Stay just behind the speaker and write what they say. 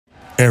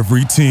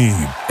Every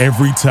team,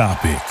 every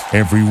topic,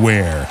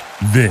 everywhere.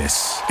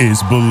 This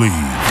is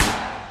Believe.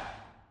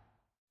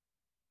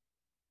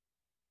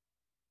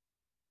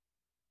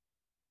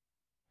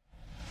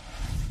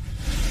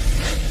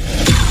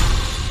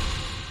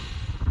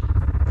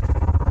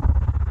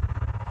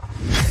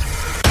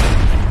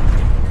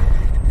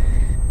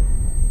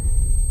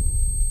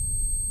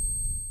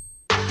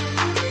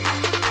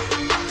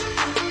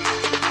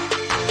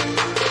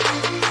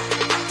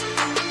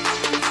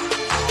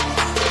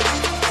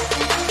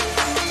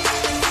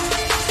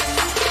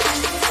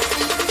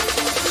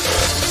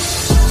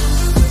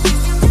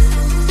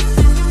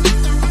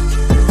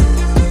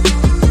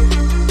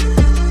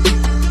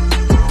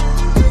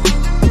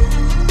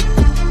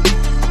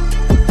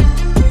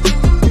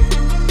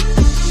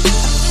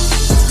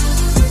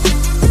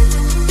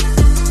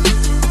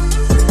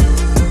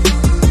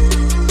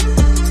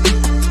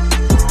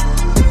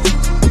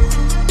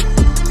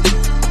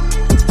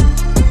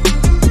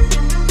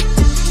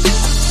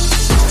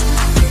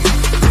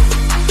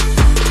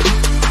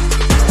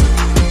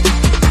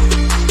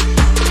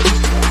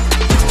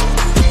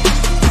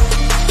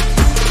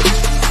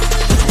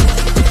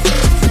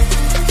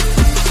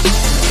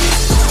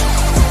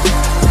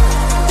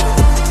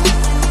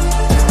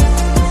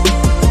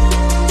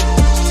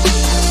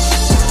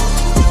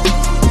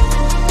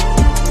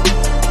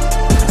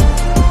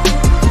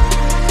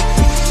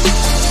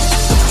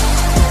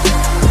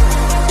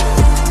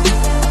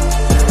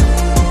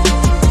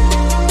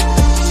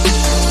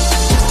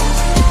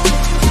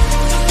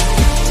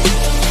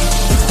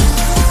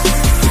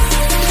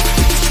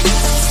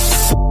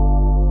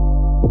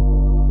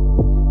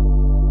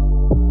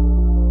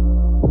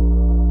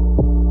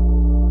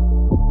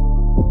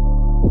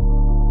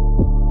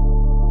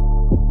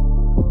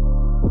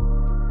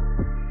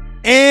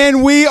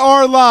 And we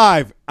are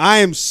live. I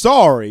am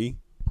sorry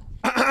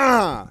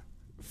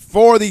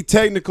for the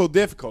technical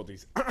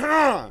difficulties.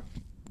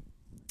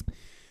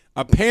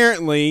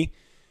 Apparently,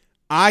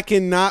 I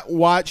cannot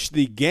watch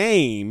the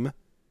game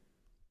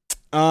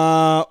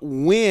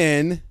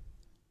when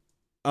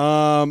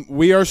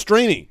we are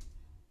streaming.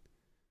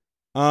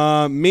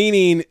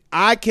 Meaning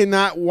I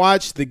cannot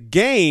watch the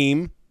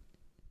game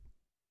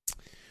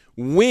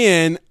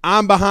when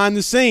I'm behind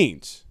the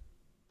scenes.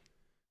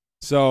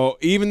 So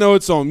even though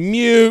it's on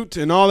mute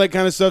and all that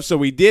kind of stuff, so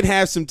we did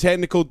have some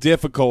technical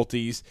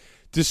difficulties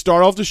to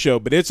start off the show,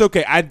 but it's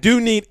okay. I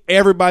do need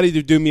everybody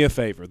to do me a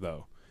favor,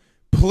 though.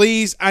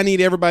 Please, I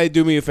need everybody to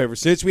do me a favor.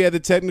 Since we had the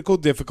technical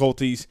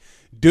difficulties,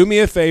 do me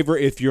a favor.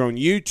 If you're on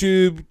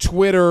YouTube,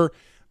 Twitter,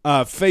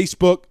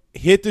 Facebook,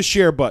 hit the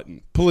share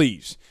button,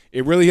 please.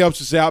 It really helps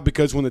us out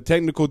because when the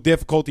technical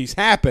difficulties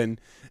happen,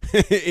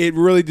 it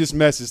really just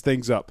messes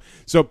things up.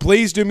 So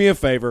please do me a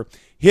favor.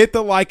 Hit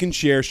the like and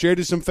share. Share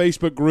to some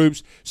Facebook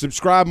groups.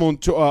 Subscribe on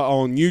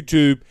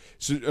YouTube.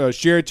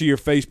 Share it to your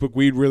Facebook.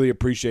 We'd really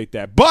appreciate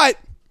that. But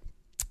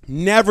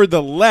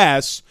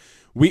nevertheless,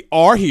 we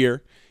are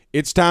here.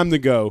 It's time to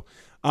go.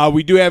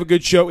 We do have a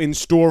good show in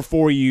store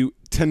for you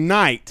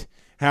tonight.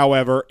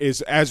 However,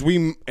 is as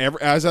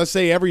I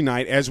say every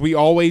night, as we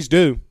always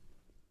do,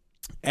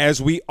 have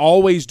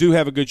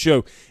a good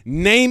show.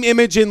 Name,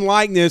 Image, and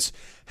Likeness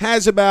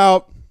has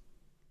about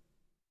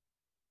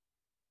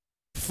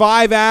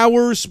 5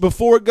 hours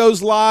before it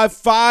goes live,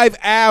 5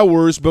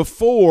 hours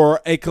before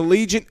a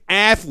collegiate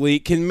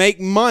athlete can make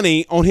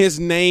money on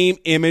his name,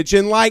 image,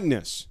 and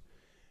likeness.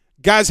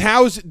 Guys,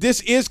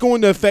 this is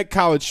going to affect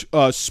college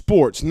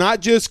sports,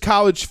 not just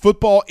college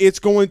football. It's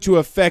going to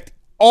affect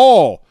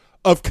all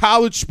of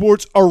college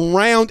sports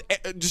around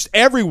just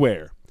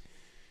everywhere.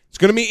 It's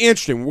going to be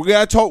interesting.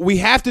 We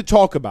have to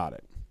talk about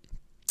it.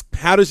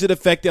 How does it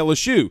affect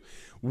LSU?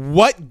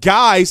 What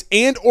guys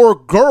and or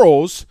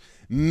girls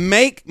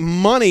make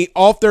money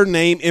off their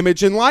name,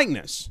 image, and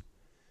likeness?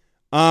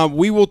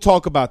 We will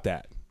talk about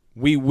that.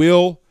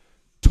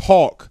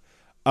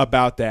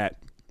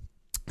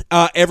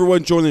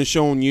 Everyone joining the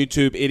show on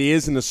YouTube, it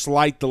is in a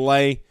slight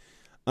delay.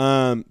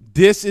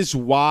 This is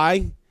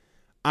why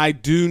I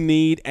do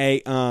need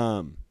a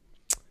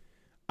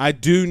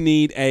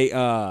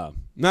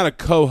not a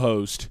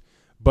co-host,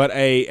 but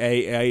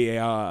a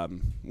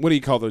what do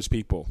you call those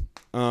people?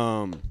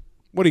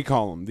 What do you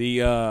call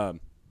them?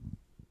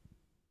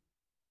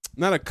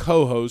 Not a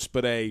co-host,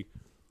 but a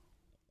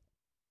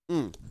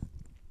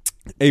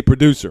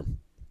producer.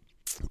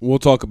 We'll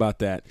talk about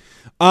that.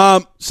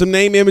 Some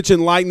name, image,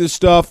 and likeness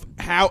stuff.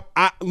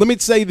 Let me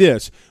say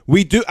this: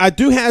 I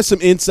do have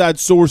some inside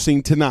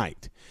sourcing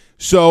tonight.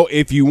 So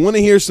if you want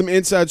to hear some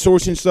inside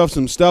sourcing stuff,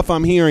 some stuff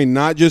I'm hearing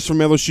not just from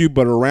LSU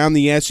but around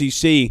the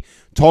SEC,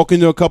 talking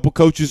to a couple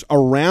coaches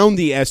around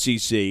the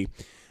SEC.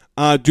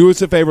 Do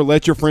us a favor,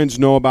 let your friends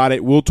know about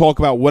it. We'll talk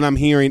about what I'm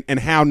hearing and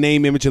how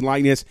name, image, and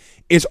likeness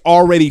is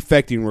already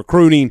affecting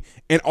recruiting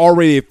and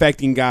already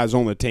affecting guys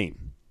on the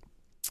team.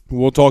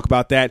 We'll talk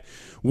about that.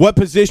 What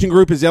position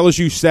group is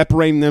LSU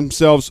separating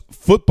themselves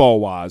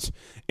football-wise?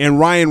 And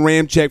Ryan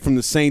Ramczyk from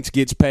the Saints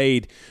gets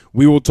paid.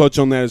 We will touch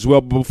on that as well.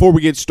 But before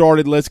we get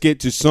started, let's get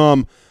to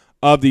some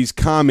of these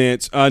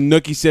comments.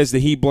 Nookie says that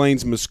he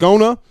blames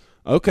Moscona.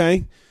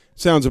 Okay.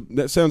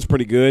 That sounds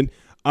pretty good.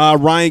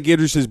 Ryan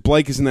Gitter says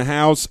Blake is in the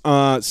house.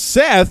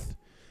 Seth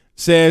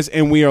says,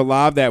 and we are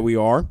live, that we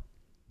are.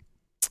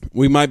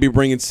 We might be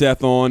bringing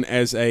Seth on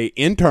as a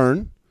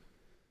intern.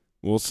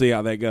 We'll see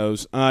how that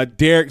goes.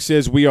 Derek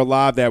says we are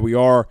live, that we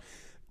are.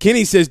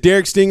 Kenny says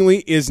Derek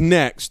Stingley is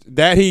next.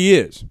 That he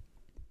is.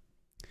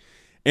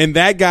 And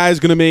that guy is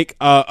going to make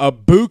a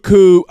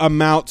buku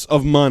amounts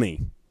of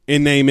money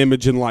in name,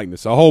 image, and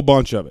likeness. A whole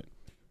bunch of it.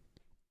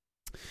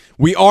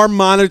 We are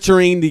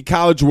monitoring the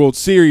College World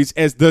Series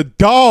as the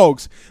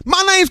Dogs.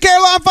 My name's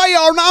Caroline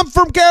Fayard, and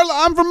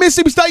I'm from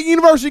Mississippi State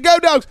University. Go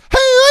Dogs!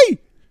 Hey!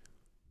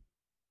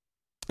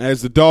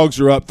 As the Dogs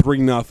are up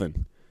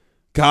 3-0.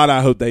 God,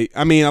 I hope they.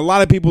 I mean, a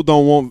lot of people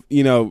don't want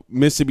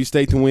Mississippi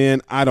State to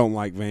win. I don't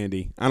like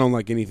Vandy. I don't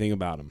like anything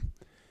about them.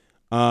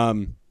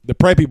 The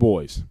Preppy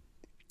Boys.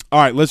 All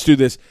right, let's do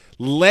this.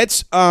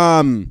 Let's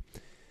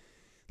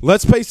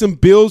pay some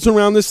bills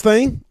around this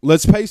thing.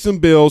 Let's pay some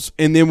bills,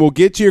 and then we'll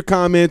get to your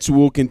comments.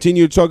 We'll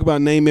continue to talk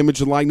about name,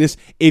 image, and likeness.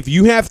 If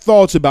you have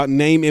thoughts about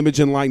name, image,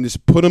 and likeness,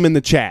 put them in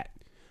the chat.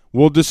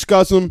 We'll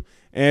discuss them,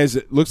 as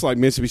it looks like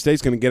Mississippi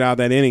State's going to get out of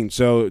that inning.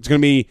 So it's going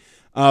to be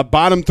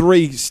bottom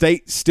three,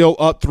 State still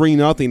up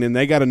 3-0, and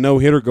they got a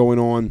no-hitter going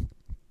on.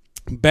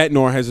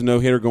 Betnor has a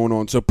no-hitter going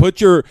on. So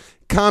put your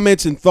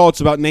comments and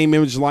thoughts about name,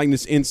 image, and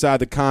likeness inside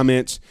the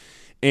comments,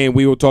 and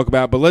we will talk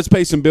about it. But let's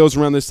pay some bills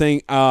around this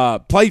thing.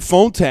 Play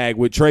phone tag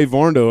with Trey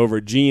Varno over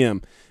at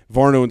GM.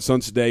 Varno and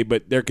Sons today,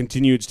 but they're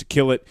continuing to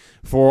kill it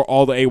for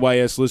all the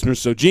AYS listeners.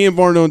 So GM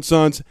Varno and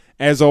Sons,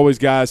 as always,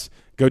 guys,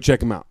 go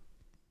check them out.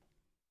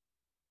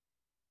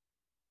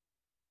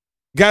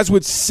 Guys,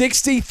 with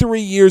 63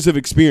 years of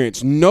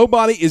experience,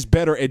 nobody is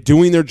better at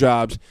doing their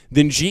jobs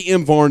than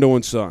GM Varno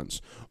and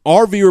Sons.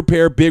 RV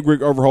repair, big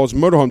rig overhauls,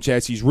 motorhome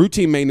chassis,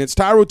 routine maintenance,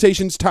 tire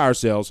rotations, tire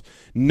sales.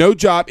 No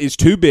job is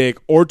too big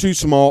or too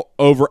small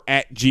over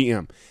at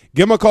GM.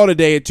 Give them a call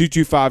today at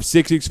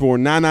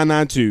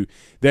 225-664-9992.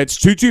 That's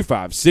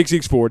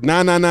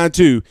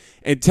 225-664-9992.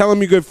 And tell them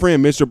your good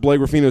friend, Mr. Blake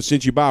Ruffino,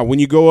 sent you by when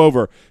you go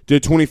over to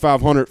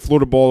 2500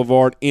 Florida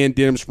Boulevard in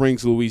Denham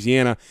Springs,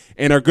 Louisiana.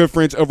 And our good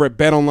friends over at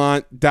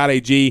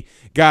betonline.ag.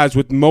 Guys,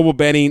 with mobile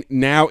betting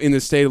now in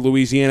the state of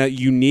Louisiana,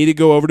 you need to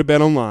go over to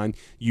BetOnline.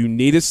 You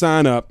need to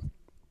sign up.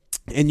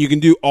 And you can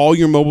do all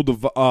your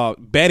mobile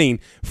betting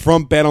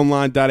from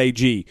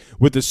betonline.ag.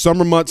 With the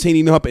summer months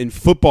heating up and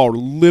football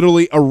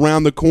literally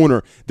around the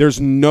corner, there's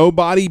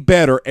nobody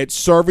better at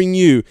serving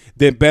you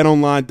than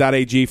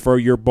betonline.ag for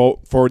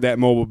that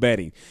mobile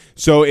betting.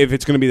 So if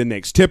it's going to be the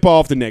next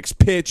tip-off, the next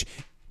pitch,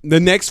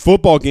 the next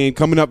football game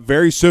coming up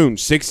very soon,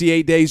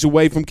 68 days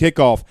away from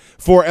kickoff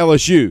for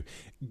LSU,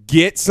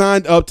 get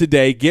signed up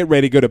today. Get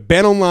ready. Go to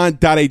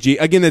betonline.ag.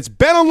 Again, that's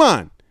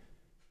betonline.ag.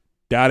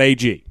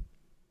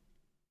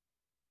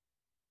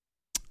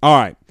 All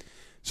right,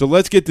 so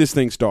let's get this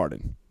thing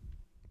started.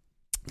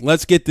 God, I'm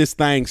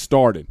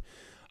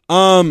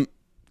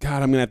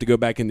going to have to go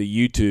back into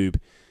YouTube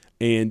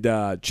and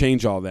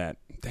change all that.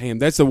 Damn,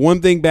 that's the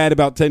one thing bad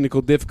about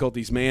technical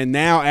difficulties, man.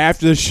 Now,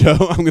 after the show,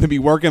 I'm going to be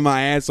working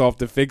my ass off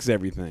to fix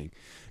everything.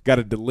 Got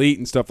to delete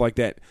and stuff like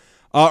that.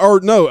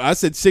 No, I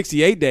said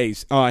 68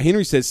 days.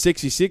 Henry says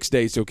 66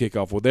 days till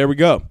kickoff. Well, there we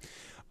go.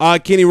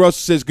 Kenny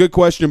Russell says, good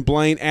question,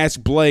 Blaine.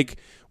 Ask Blake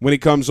when he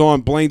comes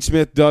on. Blaine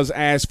Smith does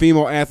ask,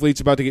 female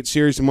athletes about to get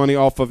serious money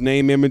off of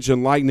name, image,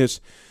 and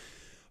likeness.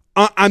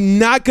 I'm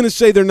not going to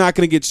say they're not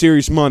going to get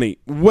serious money.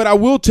 What I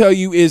will tell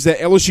you is that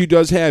LSU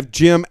does have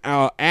gym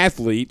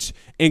athletes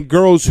and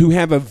girls who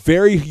have a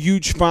very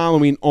huge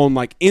following on,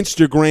 like,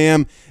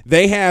 Instagram.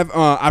 They have,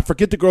 I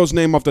forget the girl's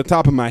name off the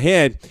top of my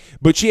head,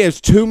 but she has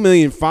 2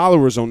 million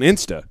followers on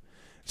Insta.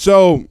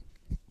 So,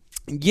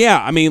 yeah,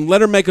 I mean,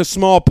 let her make a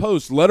small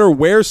post. Let her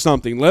wear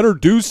something. Let her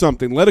do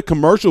something. Let a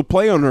commercial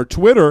play on her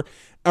Twitter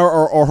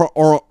or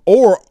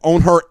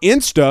on her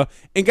Insta.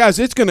 And, guys,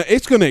 it's gonna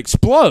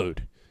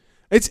explode.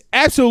 It's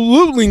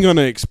absolutely going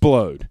to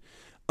explode.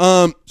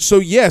 So,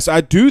 yes,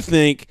 I do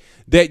think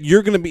that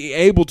you're going to be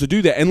able to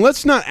do that. And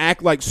let's not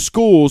act like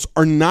schools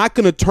are not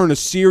going to turn a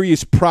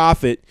serious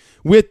profit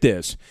with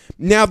this.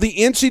 Now, the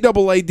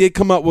NCAA did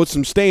come up with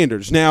some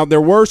standards. Now, there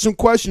were some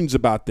questions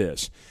about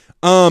this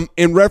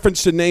in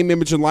reference to name,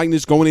 image, and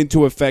likeness going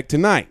into effect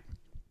tonight.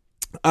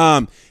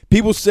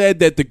 People said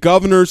that the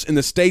governors in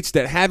the states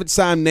that haven't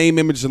signed name,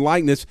 image, and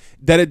likeness,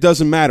 that it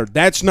doesn't matter.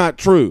 That's not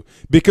true,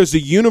 because the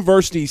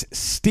universities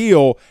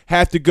still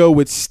have to go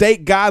with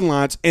state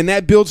guidelines, and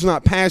that bill's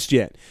not passed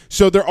yet.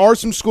 So there are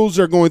some schools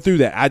that are going through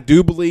that. I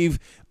do believe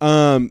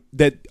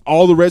that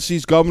all the rest of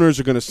these governors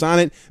are going to sign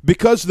it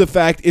because of the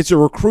fact it's a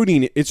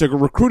recruiting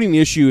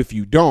issue if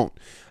you don't.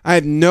 I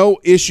have no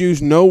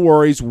issues, no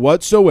worries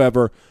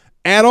whatsoever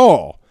at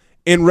all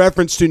in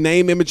reference to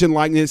name, image, and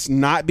likeness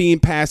not being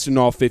passed in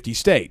all 50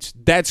 states.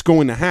 That's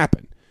going to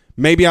happen.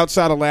 Maybe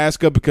outside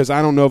Alaska, because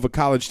I don't know of a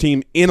college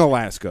team in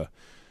Alaska.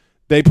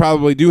 They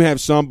probably do have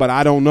some, but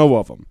I don't know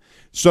of them.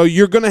 So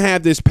you're going to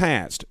have this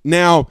passed.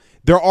 Now,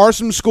 there are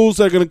some schools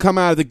that are going to come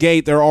out of the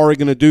gate. They're already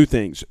going to do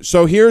things.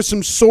 So here's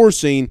some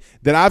sourcing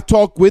that I've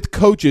talked with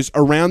coaches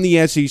around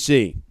the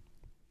SEC.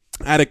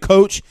 I had a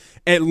coach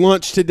at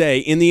lunch today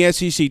in the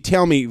SEC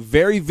tell me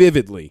very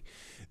vividly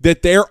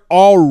that they're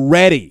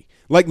already,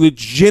 like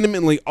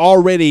legitimately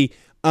already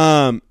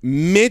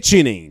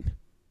mentioning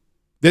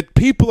that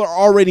people are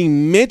already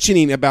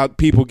mentioning about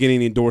people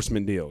getting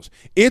endorsement deals.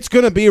 It's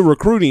going to be a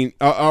recruiting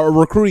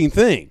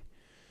thing.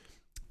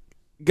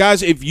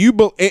 Guys, if you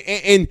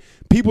and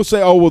people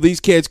say, oh, well, these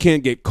kids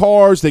can't get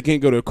cars, they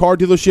can't go to a car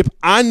dealership.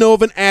 I know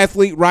of an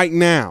athlete right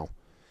now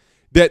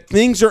that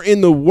things are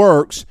in the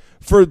works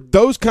for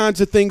those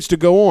kinds of things to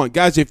go on.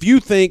 Guys, if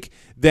you think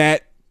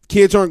that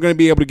kids aren't going to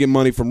be able to get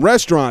money from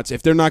restaurants,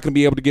 if they're not going to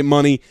be able to get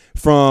money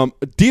from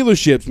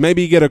dealerships,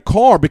 maybe you get a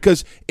car,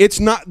 because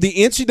it's not the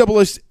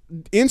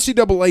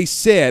NCAA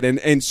said,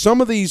 and some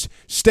of these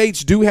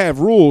states do have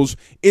rules,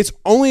 it's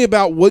only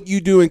about what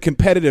you do in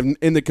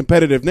the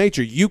competitive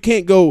nature. You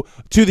can't go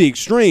to the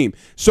extreme.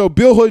 So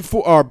Bill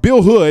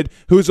Hood,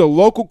 who's a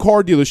local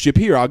car dealership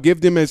here, I'll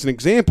give them as an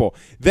example.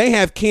 They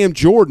have Cam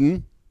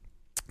Jordan,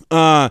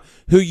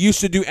 who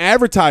used to do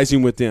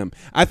advertising with them.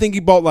 I think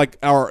he bought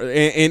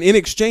and in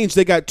exchange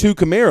they got 2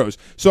 Camaros.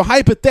 So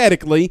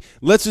hypothetically,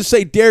 let's just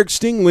say Derek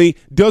Stingley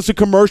does a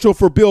commercial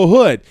for Bill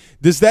Hood.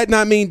 Does that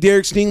not mean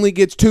Derek Stingley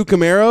gets 2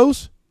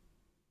 Camaros?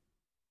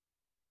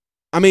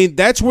 I mean,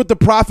 that's what the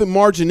profit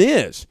margin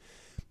is.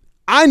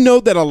 I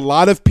know that a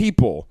lot of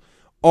people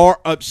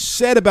are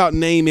upset about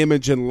name,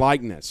 image, and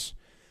likeness.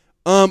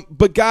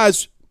 But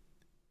guys,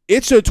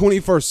 it's the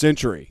 21st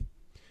century.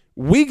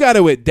 We got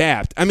to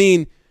adapt. I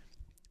mean,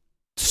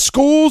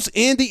 schools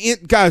and the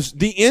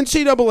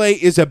NCAA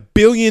is a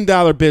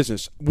billion-dollar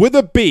business with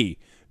a B,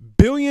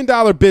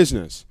 billion-dollar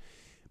business.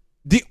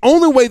 The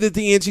only way that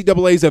the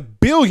NCAA is a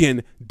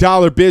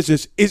billion-dollar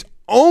business is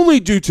only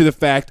due to the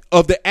fact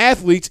of the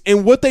athletes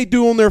and what they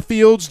do on their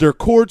fields, their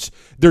courts,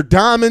 their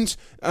diamonds,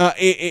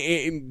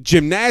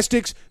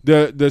 gymnastics,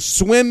 the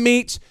swim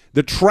meets,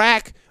 the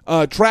track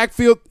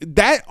field.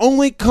 That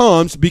only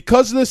comes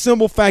because of the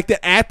simple fact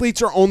that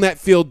athletes are on that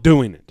field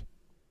doing it.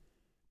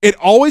 It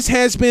always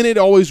has been. It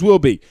always will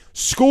be.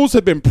 Schools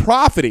have been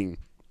profiting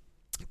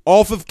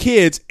off of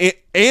kids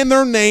and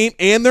their name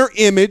and their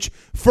image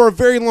for a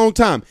very long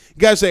time.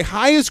 Guys, the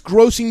highest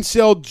grossing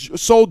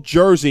sold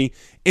jersey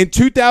in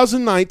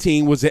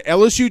 2019 was the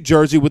LSU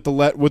jersey with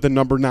the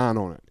number 9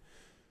 on it.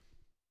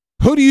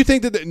 Who do you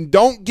think that?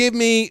 Don't give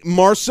me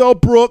Marcel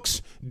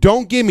Brooks.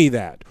 Don't give me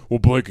that. Well,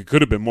 Blake, it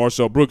could have been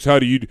Marcel Brooks. How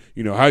do you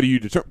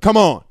determine? Come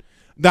on.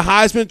 The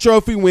Heisman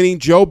Trophy winning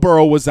Joe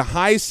Burrow was the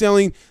highest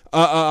selling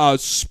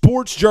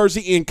sports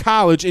jersey in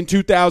college in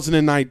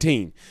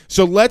 2019.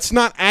 So let's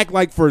not act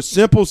like for a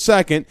simple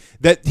second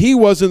that he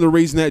wasn't the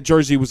reason that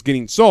jersey was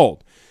getting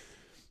sold.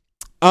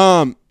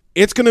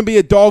 It's going to be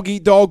a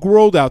dog-eat-dog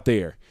world out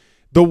there.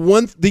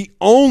 The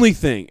only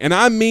thing, and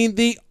I mean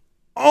the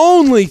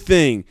only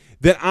thing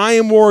that I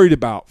am worried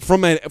about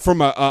from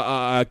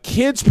a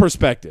kid's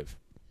perspective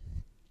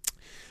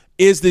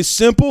is the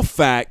simple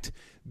fact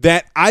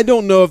that I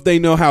don't know if they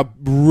know how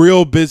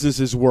real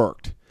businesses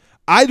worked.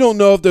 I don't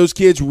know if those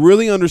kids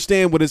really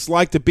understand what it's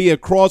like to be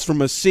across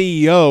from a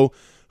CEO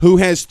who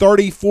has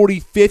 30, 40,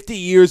 50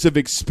 years of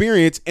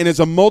experience and is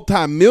a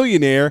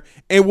multimillionaire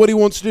and what he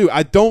wants to do.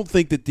 I don't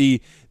think that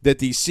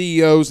these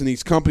CEOs and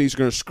these companies are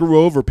going to screw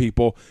over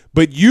people,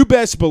 but you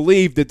best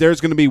believe that there's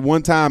going to be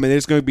one time, and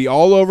it's going to be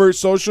all over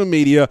social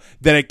media,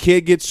 that a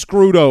kid gets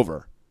screwed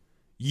over.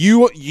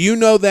 You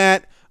know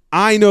that.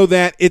 I know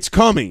that. It's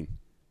coming.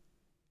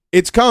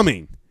 It's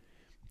coming.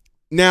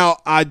 Now,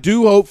 I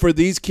do hope for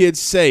these kids'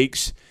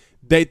 sakes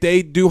that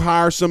they do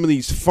hire some of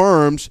these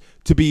firms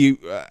to be,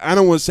 I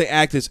don't want to say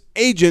act as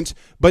agents,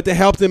 but to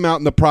help them out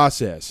in the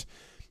process.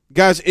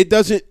 Guys, it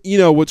doesn't,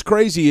 what's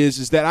crazy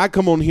is that I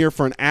come on here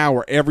for an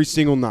hour every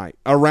single night,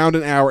 around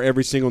an hour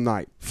every single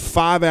night,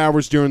 5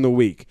 hours during the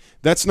week.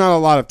 That's not a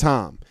lot of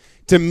time.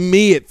 To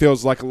me, it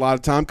feels like a lot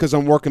of time because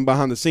I'm working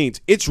behind the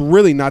scenes. It's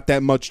really not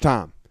that much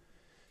time.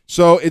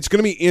 So it's going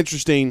to be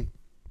interesting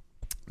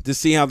to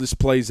see how this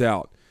plays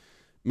out.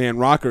 Man,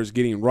 Rocker's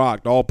getting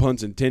rocked. All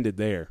puns intended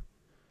there.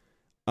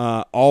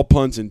 All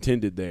puns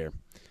intended there.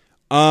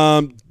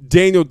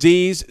 Daniel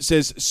Dees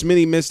says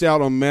Smitty missed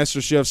out on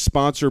MasterChef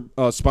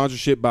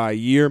sponsorship by a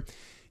year.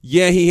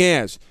 Yeah, he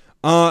has.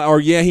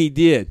 Yeah, he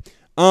did.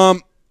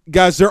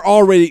 Guys,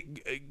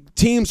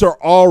 teams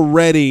are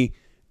already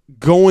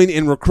going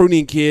and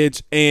recruiting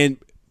kids. And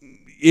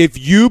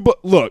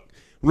look,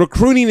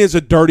 recruiting is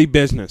a dirty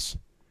business.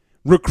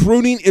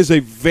 Recruiting is a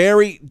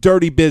very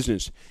dirty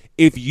business.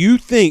 If you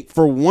think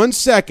for 1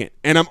 second,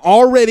 and I'm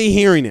already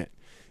hearing it,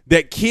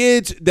 that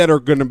kids that are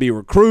going to be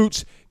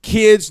recruits,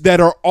 kids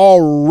that are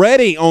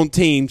already on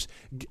teams,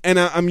 and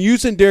I'm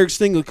using Derek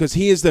Stingley because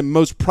he is the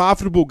most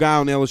profitable guy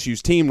on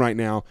LSU's team right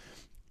now.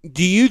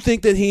 Do you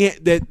think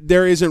that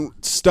there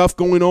isn't stuff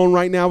going on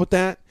right now with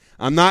that?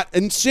 I'm not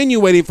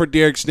insinuating for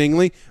Derek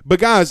Stingley, but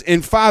guys,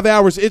 in 5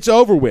 hours, it's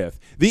over with.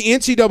 The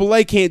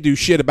NCAA can't do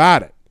shit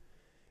about it.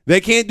 They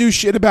can't do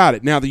shit about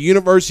it. Now, the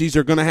universities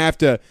are going to have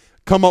to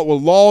come up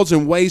with laws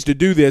and ways to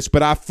do this,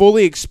 but I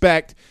fully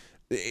expect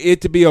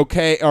it to be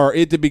okay, or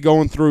it to be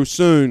going through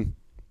soon.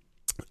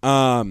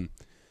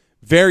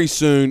 very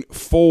soon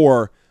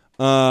for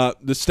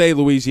the state of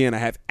Louisiana.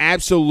 I have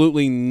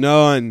absolutely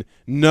no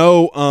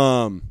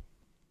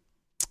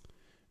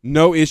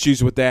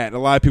issues with that. A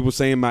lot of people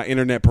saying my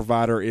internet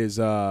provider is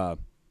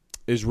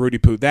Rudy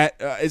Poo. That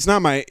it's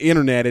not my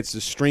internet; it's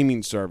the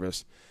streaming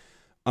service.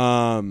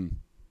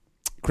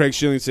 Craig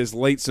Schilling says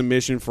late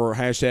submission for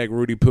hashtag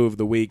Rudy Poo of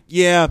the week.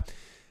 Yeah,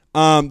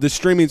 the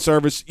streaming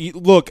service.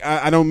 Look,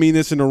 I don't mean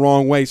this in the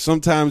wrong way.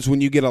 Sometimes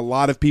when you get a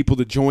lot of people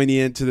to join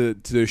in to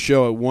the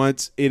show at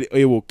once,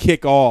 it will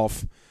kick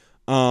off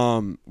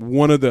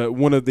one of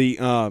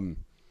the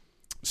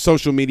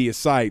social media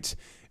sites.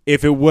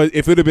 If it would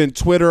have been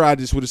Twitter, I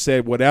just would have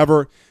said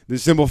whatever. The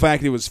simple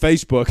fact it was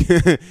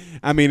Facebook,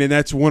 I mean, and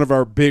that's one of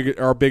our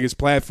biggest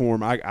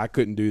platform. I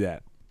couldn't do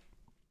that.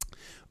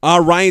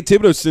 Ryan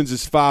Thibodeau sends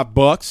us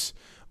 $5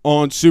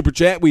 on Super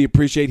Chat. We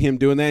appreciate him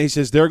doing that. He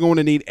says they're going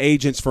to need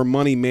agents for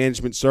money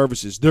management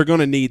services. They're going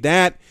to need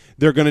that.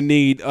 They're going to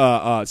need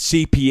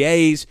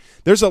CPAs.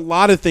 There's a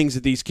lot of things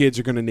that these kids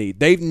are going to need.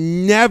 They've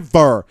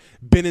never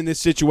been in this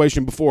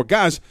situation before.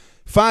 Guys,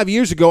 5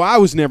 years ago, I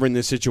was never in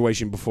this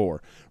situation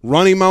before.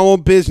 Running my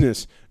own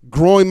business,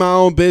 growing my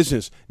own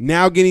business,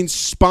 now getting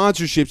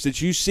sponsorships that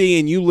you see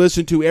and you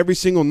listen to every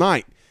single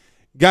night.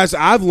 Guys,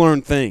 I've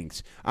learned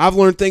things. I've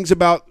learned things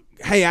about,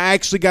 hey, I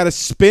actually got to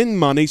spend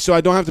money so I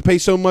don't have to pay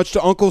so much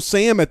to Uncle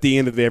Sam at the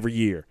end of every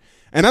year.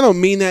 And I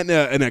don't mean that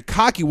in a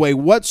cocky way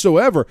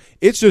whatsoever.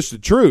 It's just the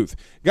truth.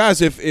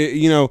 Guys, if,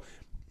 hey,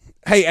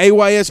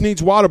 AYS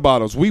needs water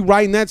bottles. We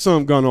writing that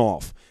some gun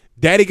off.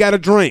 Daddy got a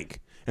drink.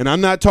 And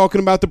I'm not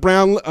talking about the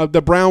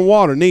brown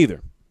water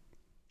neither.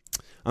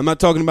 I'm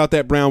not talking about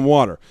that brown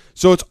water.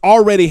 So it's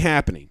already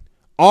happening.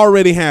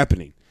 Already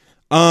happening.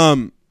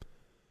 I'm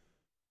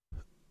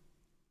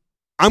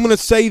going to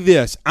say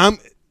this. I'm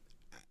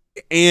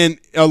and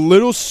a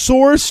little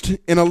sourced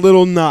and a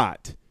little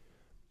not.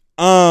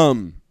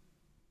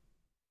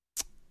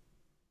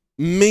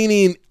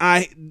 Meaning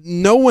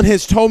no one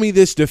has told me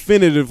this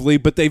definitively,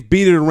 but they've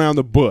beat it around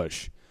the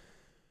bush.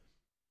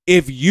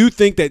 If you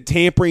think that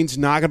tampering's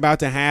not about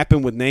to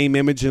happen with name,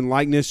 image, and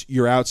likeness,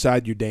 you're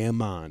outside your damn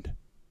mind.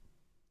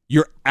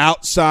 You're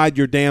outside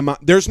your damn mind.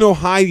 There's no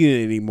hiding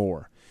it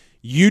anymore.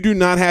 You do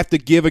not have to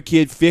give a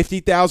kid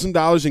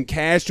 $50,000 in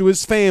cash to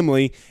his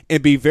family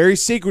and be very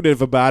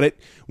secretive about it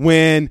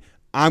when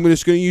I'm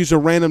just going to use a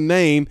random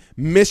name.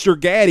 Mr.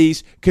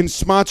 Gaddy's can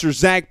sponsor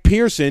Zach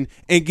Pearson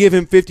and give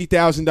him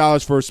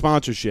 $50,000 for a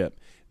sponsorship.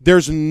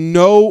 There's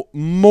no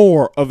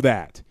more of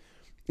that.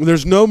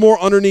 There's no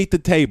more underneath the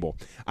table.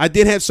 I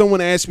did have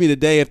someone ask me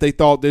today if they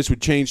thought this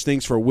would change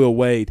things for Will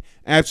Wade.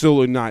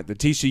 Absolutely not. The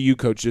TCU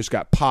coach just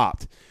got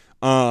popped.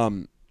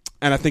 And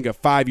I think a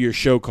 5-year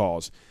show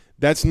cause.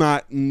 That's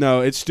not –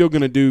 no, it's still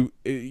going to do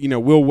 –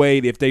 Will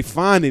Wade, if they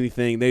find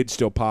anything, they'd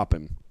still pop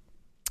him.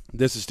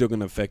 This is still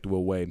going to affect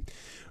Will Wade.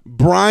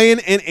 Brian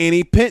and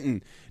Annie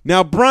Pinton.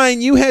 Now,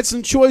 Brian, you had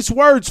some choice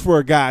words for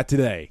a guy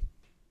today.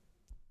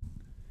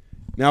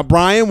 Now,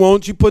 Brian,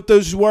 won't you put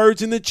those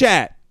words in the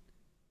chat?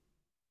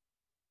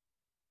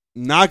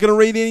 Not going to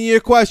read any of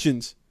your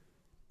questions.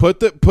 Put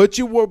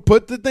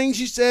the things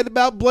you said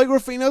about Blake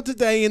Ruffino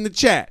today in the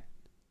chat.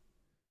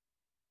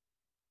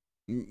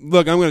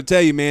 Look, I'm going to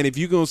tell you, man, if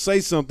you're going to say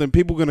something,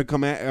 people are going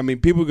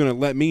to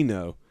let me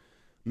know.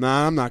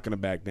 Nah, I'm not going to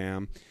back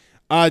down.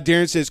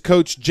 Darren says,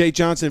 Coach Jay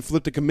Johnson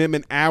flipped a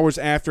commitment hours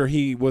after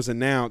he was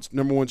announced.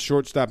 Number 1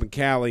 shortstop in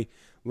Cali.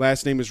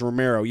 Last name is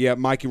Romero. Yeah,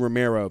 Mikey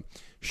Romero.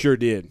 Sure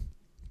did.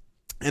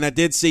 And I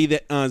did see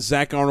that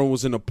Zach Arnold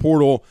was in the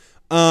portal.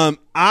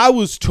 I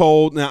was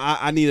told, now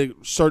I need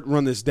to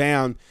run this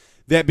down,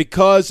 that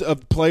because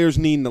of players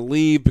needing to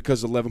leave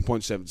because of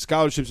 11.7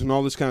 scholarships and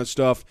all this kind of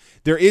stuff,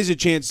 there is a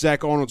chance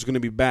Zach Arnold's going to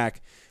be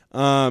back.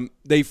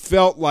 They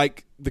felt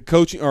like the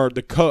coaching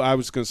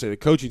the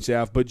coaching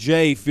staff, but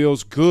Jay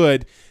feels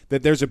good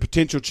that there's a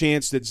potential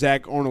chance that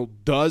Zach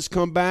Arnold does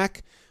come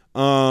back.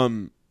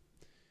 But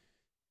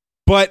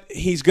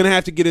he's going to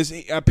have to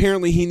get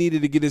apparently he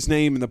needed to get his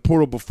name in the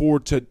portal before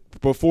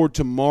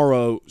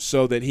tomorrow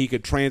so that he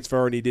could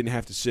transfer and he didn't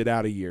have to sit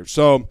out a year.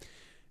 So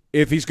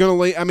if he's going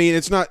to leave,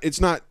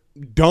 it's not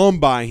dumb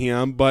by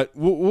him, but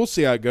we'll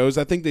see how it goes.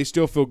 I think they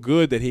still feel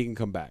good that he can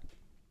come back.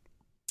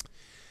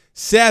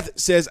 Seth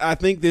says, I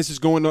think this is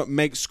going to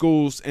make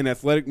schools and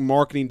athletic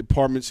marketing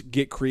departments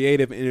get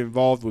creative and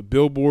involved with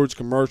billboards,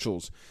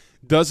 commercials.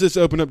 Does this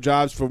open up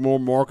jobs for more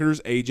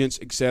marketers, agents,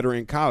 etc.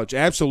 in college?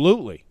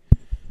 Absolutely.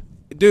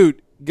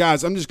 Dude,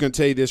 guys, I'm just going to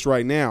tell you this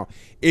right now.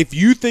 If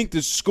you think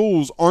the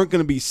schools aren't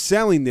going to be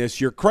selling this,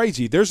 you're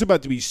crazy. There's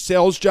about to be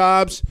sales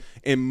jobs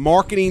and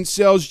marketing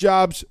sales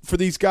jobs for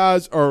these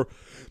guys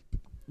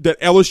that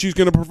LSU's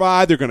going to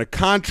provide. They're going to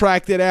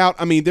contract it out.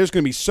 There's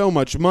going to be so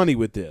much money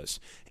with this.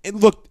 And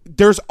look,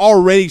 there's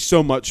already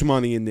so much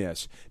money in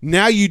this.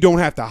 Now you don't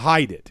have to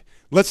hide it.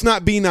 Let's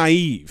not be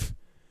naive.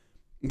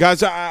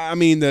 Guys,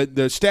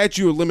 the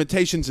statute of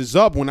limitations is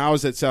up when I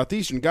was at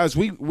Southeastern. Guys,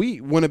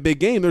 we won a big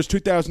game. There's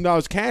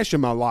 $2,000 cash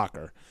in my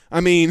locker.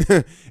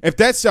 If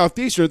that's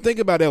Southeastern, think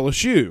about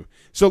LSU.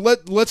 So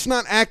let's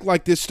not act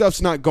like this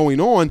stuff's not going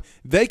on.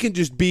 They can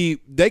be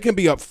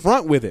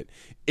upfront with it.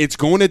 It's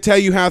going to tell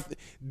you how.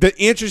 The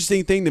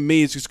interesting thing to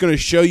me is it's going to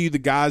show you the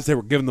guys that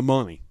were given the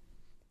money,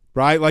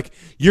 right? Like,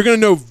 you're going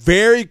to know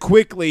very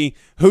quickly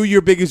who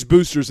your biggest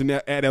boosters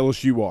at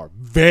LSU are,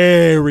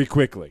 very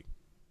quickly,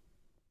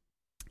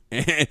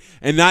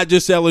 and not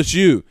just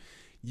LSU.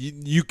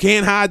 You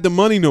can't hide the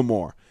money no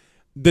more.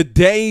 The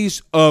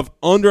days of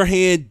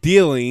underhand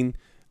dealing,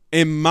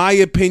 in my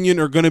opinion,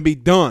 are going to be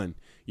done.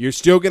 You're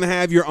still going to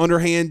have your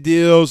underhand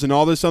deals and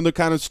all this other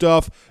kind of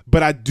stuff,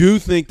 but I do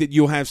think that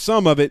you'll have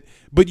some of it,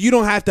 but you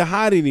don't have to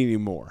hide it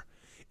anymore.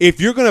 If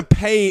you're going to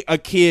pay a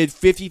kid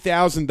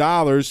 $50,000,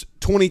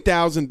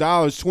 $20,000,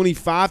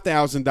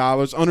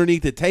 $25,000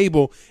 underneath the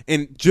table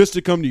and just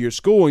to come to your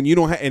school, and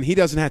and he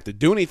doesn't have to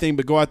do anything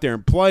but go out there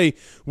and play,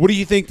 what do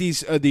you think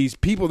these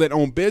people that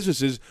own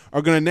businesses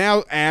are going to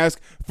now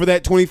ask for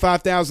that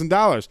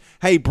 $25,000?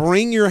 Hey,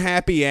 bring your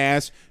happy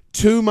ass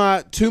to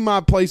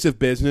my place of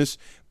business.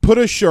 Put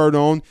a shirt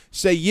on,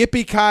 say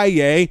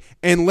yippee-ki-yay,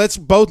 and let's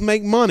both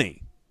make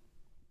money.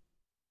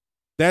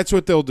 That's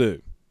what they'll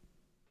do.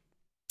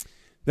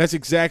 That's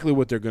exactly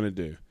what they're going to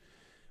do.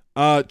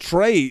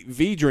 Trey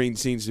Vedrine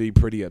seems to be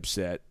pretty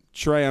upset.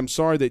 Trey, I'm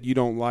sorry that you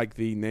don't like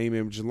the name,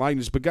 image, and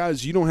likeness, but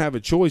guys, you don't have a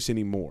choice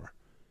anymore.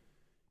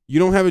 You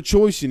don't have a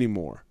choice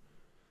anymore.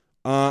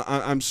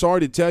 I'm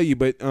sorry to tell you,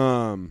 but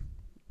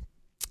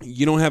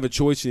you don't have a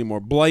choice anymore.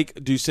 Blake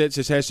Doucette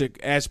says, hashtag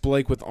ask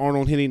Blake, with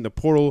Arnold hitting the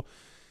portal,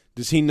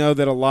 does he know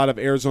that a lot of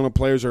Arizona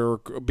players are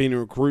being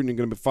recruited and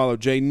going to follow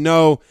Jay?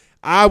 No,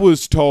 I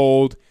was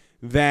told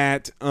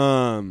that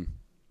I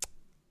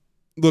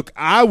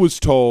was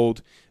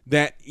told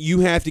that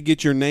you have to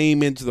get your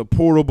name into the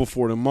portal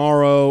before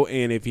tomorrow,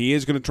 and if he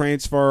is going to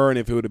transfer, and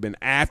if it would have been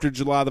after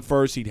July the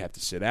 1st, he'd have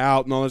to sit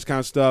out and all this kind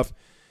of stuff.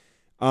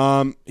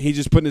 He's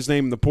just putting his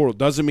name in the portal.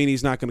 Doesn't mean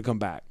he's not going to come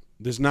back.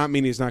 Does not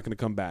mean he's not going to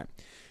come back.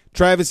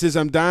 Travis says,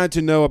 I'm dying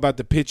to know about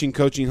the pitching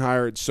coaching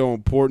hire. It's so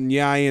important.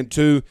 Yeah, I am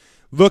too.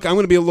 Look, I'm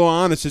going to be a little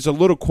honest. It's a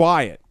little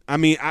quiet. I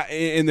mean,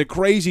 and the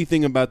crazy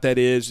thing about that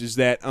is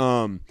that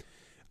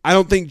I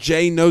don't think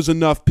Jay knows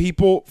enough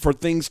people for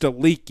things to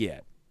leak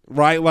yet,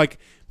 right? Like,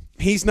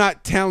 he's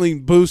not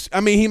telling boost.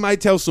 I mean, he might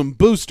tell some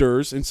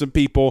boosters and some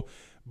people,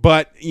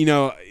 but,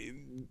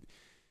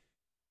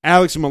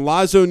 Alex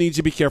Milazzo needs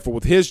to be careful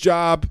with his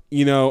job.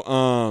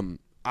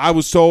 I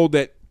was told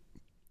that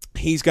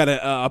he's got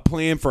a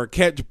plan for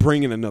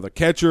bring in another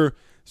catcher.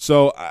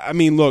 So, I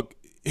mean, look,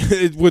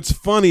 what's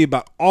funny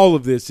about all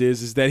of this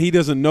is that he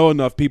doesn't know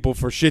enough people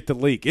for shit to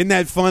leak. Isn't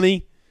that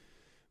funny?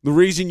 The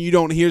reason you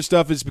don't hear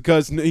stuff is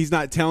because he's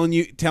not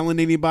telling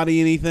anybody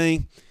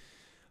anything.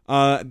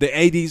 The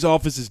AD's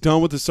office is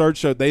done with the search,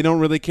 so they don't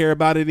really care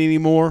about it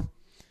anymore.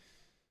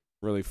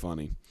 Really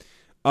funny.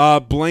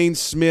 Blaine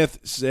Smith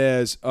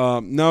says,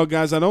 no,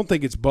 guys, I don't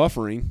think it's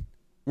buffering.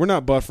 We're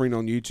not buffering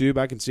on YouTube.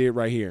 I can see it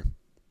right here.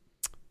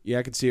 Yeah,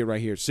 I can see it right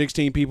here.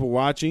 16 people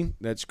watching.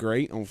 That's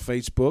great. On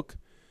Facebook,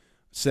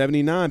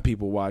 79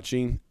 people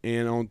watching.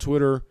 And on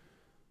Twitter,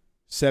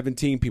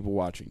 17 people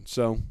watching.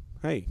 So,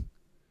 hey.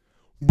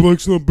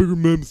 Blake's not bigger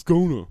than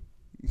Moscona.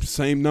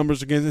 Same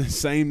numbers again.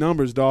 Same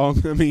numbers,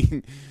 dog. I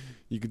mean,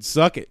 you can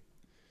suck it.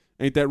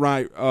 Ain't that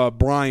right?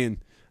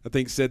 Brian, I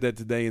think, said that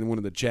today in one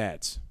of the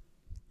chats.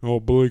 Oh,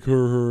 Blake,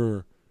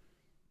 her.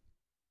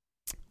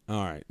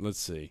 All right, let's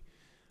see.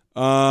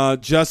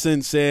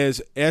 Justin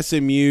says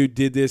SMU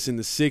did this in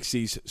the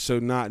 60s, so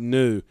not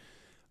new.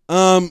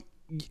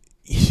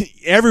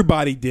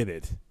 Everybody did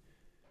it.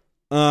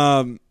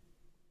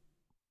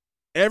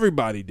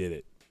 Everybody did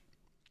it.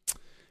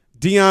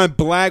 Dion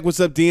Black, what's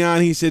up,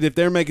 Dion? He said if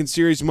they're making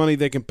serious money,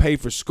 they can pay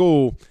for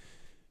school.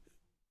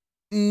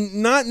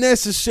 Not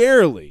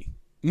necessarily.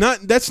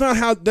 That's not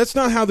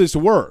how this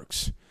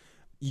works.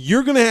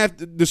 You're gonna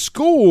have the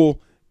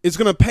school is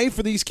gonna pay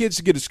for these kids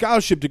to get a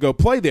scholarship to go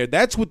play there.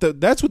 That's what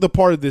the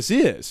part of this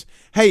is.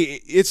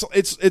 Hey,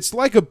 it's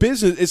like a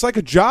business. It's like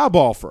a job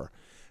offer.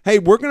 Hey,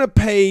 we're gonna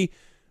pay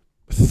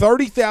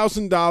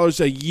 $30,000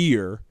 a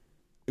year.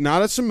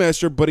 Not a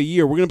semester, but a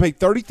year. We're going to pay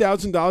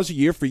 $30,000 a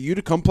year for you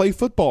to come play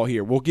football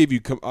here. We'll give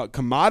you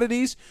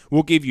commodities.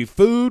 We'll give you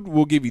food.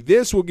 We'll give you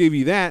this. We'll give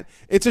you that.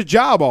 It's a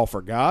job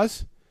offer,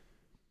 guys.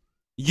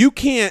 You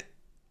can't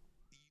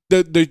 –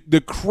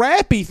 the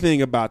crappy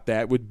thing about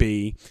that would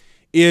be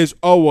is,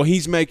 oh, well,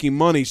 he's making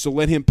money, so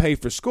let him pay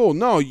for school.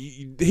 No,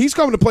 he's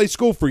coming to play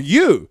school for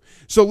you.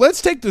 So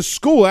let's take the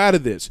school out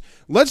of this.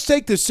 Let's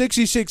take the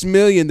 $66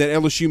 million that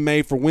LSU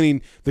made for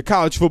winning the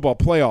college football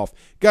playoff.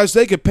 Guys,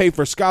 they could pay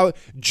for scholarship.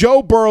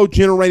 Joe Burrow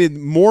generated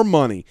more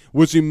money,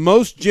 was the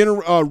most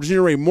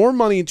generated more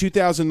money in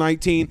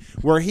 2019,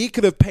 where he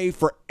could have paid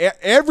for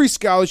every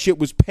scholarship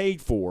was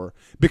paid for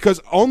because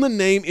on the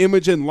name,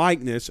 image, and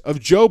likeness of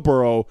Joe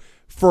Burrow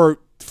for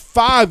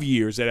 5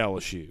 years at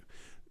LSU.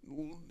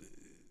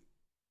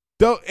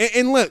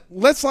 And look,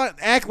 let's not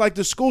act like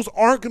the schools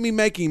aren't going to be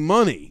making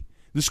money.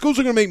 The schools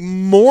are going to make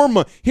more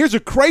money. Here's a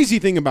crazy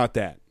thing about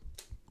that.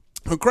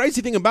 A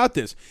crazy thing about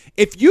this.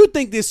 If you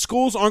think these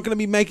schools aren't going to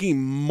be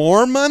making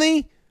more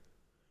money,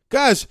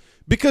 guys,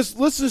 Because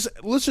let's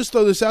just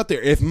throw this out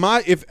there. If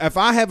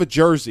I have a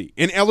jersey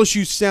and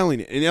LSU's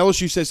selling it, and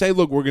LSU says, "Hey,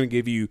 look, we're going to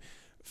give you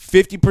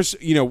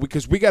 50%,"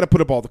 because we got to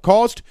put up all the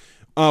cost.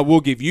 We'll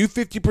give you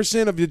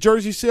 50% of the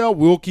jersey sale.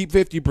 We'll keep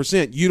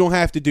 50%. You don't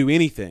have to do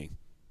anything.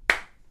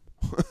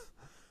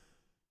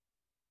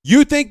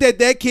 You think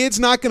that kid's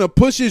not going to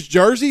push his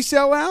jersey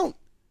sale out?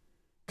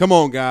 Come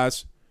on,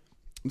 guys.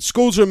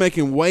 Schools are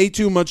making way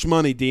too much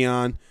money,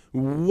 Dion.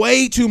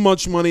 Way too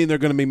much money, and they're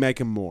going to be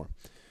making more.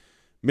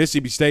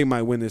 Mississippi State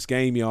might win this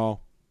game,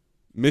 y'all.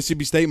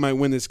 Mississippi State might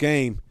win this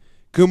game.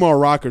 Kumar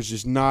Rocker's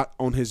just not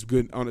on his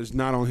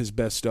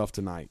best stuff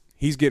tonight.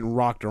 He's getting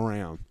rocked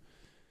around.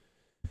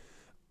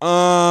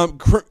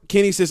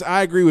 Kenny says,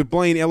 I agree with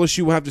Blaine.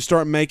 LSU will have to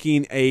start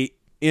making a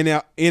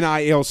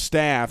NIL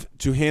staff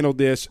to handle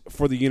this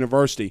for the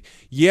university.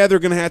 Yeah, they're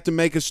going to have to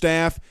make a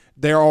staff.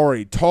 There are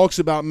already talks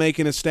about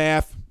making a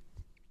staff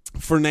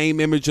for name,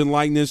 image, and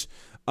likeness.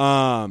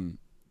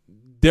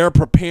 They're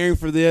preparing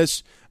for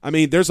this. I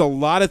mean, there's a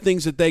lot of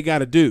things that they got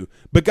to do.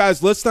 But,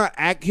 guys, let's not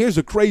act – here's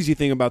the crazy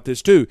thing about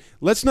this, too.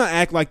 Let's not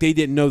act like they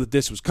didn't know that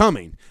this was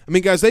coming. I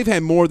mean, guys, they've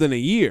had more than a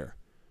year.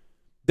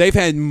 They've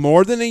had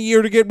more than a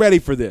year to get ready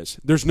for this.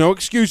 There's no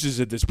excuses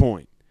at this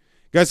point.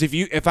 Guys,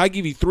 if I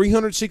give you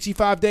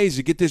 365 days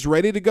to get this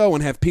ready to go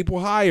and have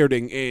people hired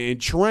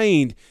and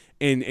trained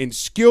and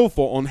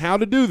skillful on how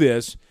to do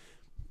this,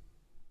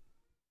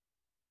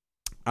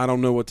 I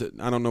don't know what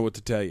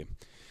to tell you.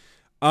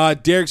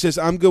 Derek says,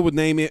 I'm good with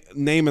name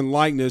and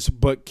likeness,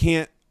 but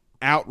can't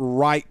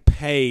outright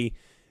pay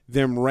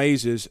them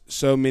raises.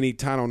 So many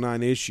Title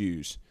IX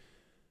issues.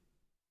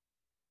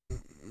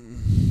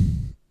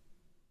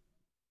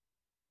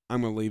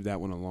 I'm going to leave that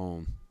one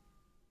alone.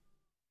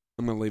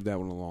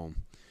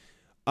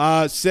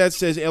 Seth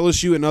says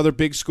LSU and other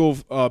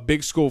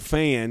big school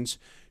fans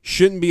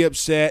shouldn't be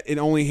upset. It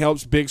only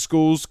helps big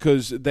schools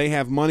because they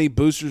have money,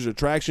 boosters,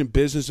 attraction,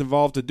 business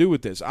involved to do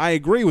with this. I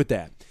agree with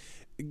that.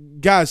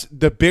 Guys,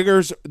 the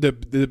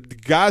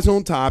guys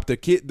on top,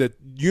 the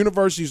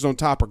universities on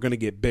top are going to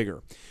get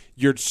bigger.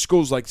 Your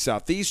schools like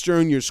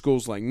Southeastern, your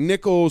schools like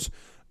Nichols,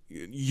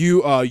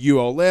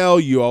 ULL,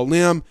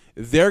 ULM,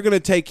 they're going to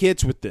take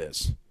hits with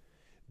this.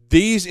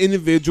 These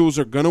individuals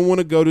are going to want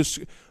to go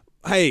to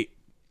 – hey,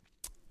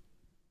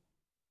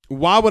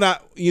 why would I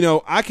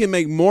can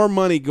make more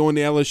money going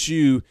to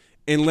LSU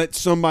and let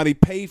somebody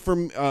pay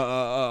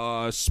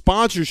for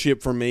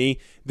sponsorship for me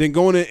than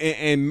going to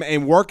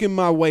and working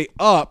my way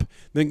up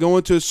than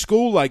going to a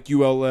school like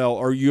ULL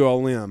or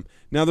ULM.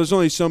 Now, there's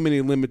only so many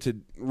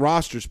limited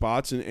roster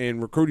spots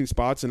and recruiting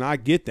spots, and I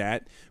get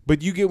that,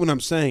 but you get what I'm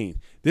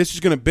saying. This is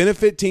going to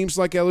benefit teams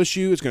like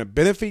LSU. It's going to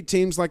benefit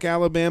teams like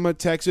Alabama,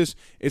 Texas.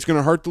 It's going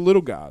to hurt the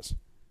little guys.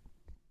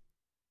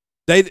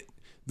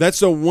 That's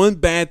the one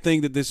bad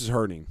thing that this is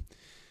hurting.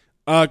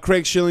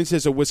 Craig Schilling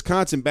says a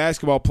Wisconsin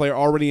basketball player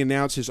already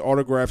announced his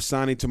autograph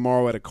signing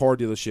tomorrow at a car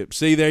dealership.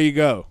 See, there you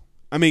go.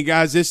 I mean,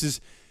 guys, this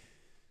is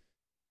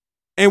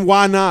 – and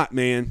why not,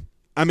 man?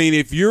 I mean,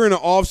 if you're in an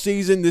off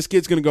season, this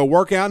kid's going to go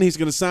work out and he's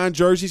going to sign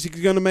jerseys.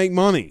 He's going to make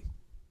money.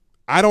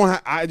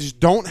 I just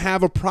don't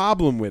have a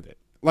problem with it.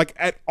 Like,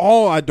 at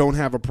all, I don't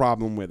have a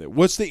problem with it.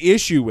 What's the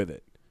issue with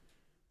it?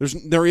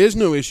 There is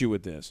no issue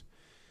with this.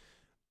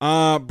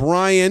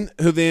 Brian,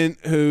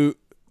 who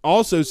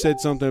also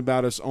said something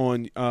about us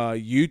on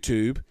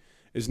YouTube,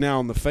 is now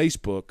on the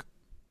Facebook,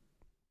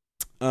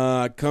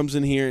 comes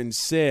in here and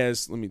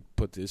says, let me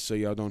put this so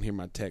y'all don't hear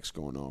my text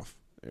going off.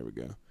 There we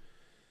go.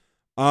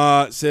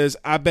 Says,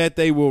 I bet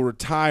they will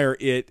retire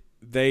it.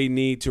 They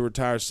need to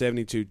retire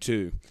 72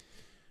 too.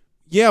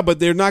 Yeah, but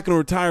they're not going to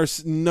retire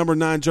number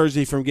 9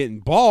 jersey from getting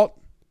bought.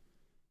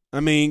 I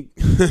mean,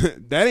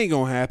 that ain't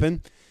going to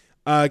happen.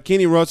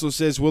 Kenny Russell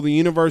says, will the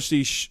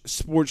university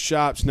sports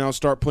shops now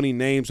start putting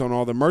names on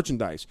all the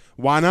merchandise?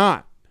 Why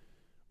not?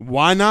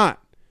 Why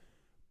not?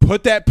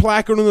 Put that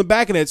placard on the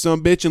back of that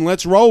sumbitch and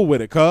let's roll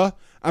with it, huh?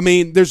 I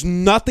mean, there's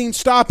nothing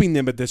stopping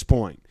them at this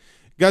point.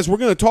 Guys, we're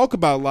going to talk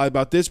about a lot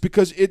about this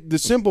because the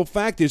simple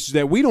fact is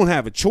that we don't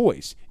have a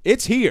choice.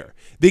 It's here.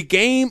 The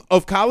game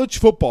of college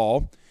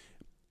football,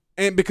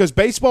 and because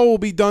baseball will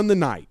be done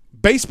tonight.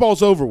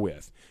 Baseball's over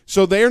with.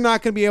 So they're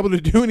not going to be able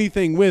to do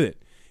anything with it.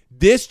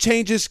 This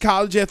changes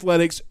college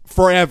athletics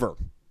forever.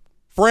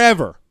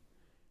 Forever.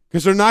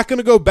 Because they're not going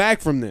to go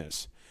back from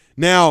this.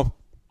 Now,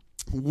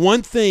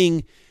 one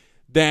thing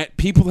that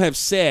people have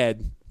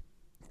said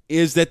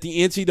is that the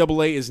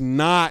NCAA is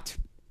not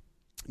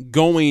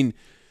going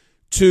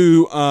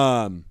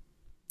to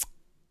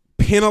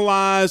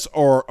penalize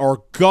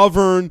or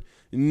govern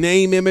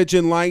name, image,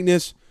 and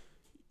likeness.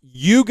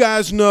 You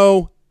guys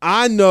know,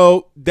 I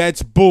know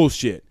that's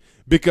bullshit.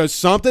 Because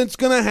something's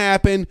going to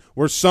happen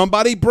where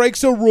somebody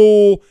breaks a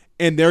rule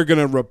and they're going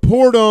to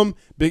report them,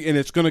 and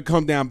it's going to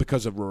come down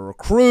because of a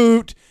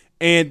recruit,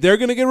 and they're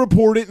going to get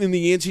reported, and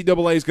the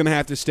NCAA is going to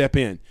have to step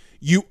in.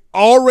 You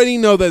already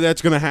know that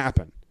that's going to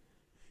happen.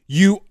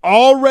 You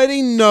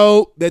already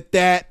know that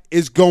that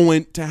is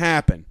going to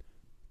happen.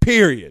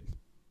 Period.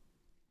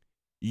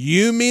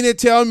 You mean to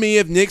tell me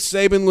if Nick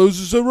Saban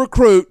loses a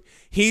recruit,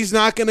 He's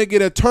not going to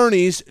get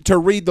attorneys to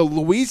read the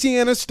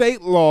Louisiana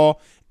state law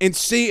and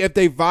see if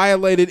they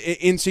violated an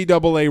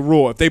NCAA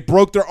rule, if they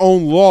broke their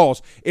own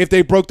laws, if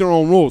they broke their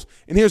own rules.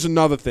 And here's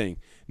another thing.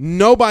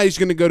 Nobody's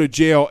going to go to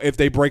jail if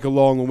they break a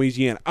law in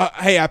Louisiana.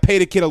 Hey, I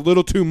paid a kid a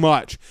little too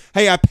much.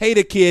 Hey, I paid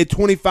a kid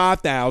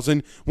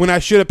 $25,000 when I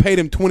should have paid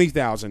him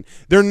 $20,000.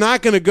 They're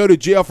not going to go to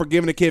jail for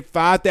giving a kid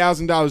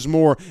 $5,000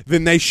 more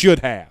than they should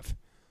have.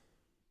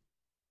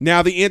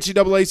 Now, the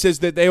NCAA says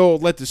that they will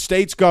let the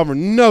states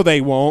govern. No,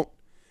 they won't.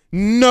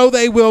 No,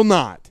 they will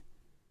not.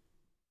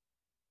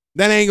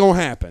 That ain't going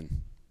to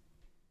happen.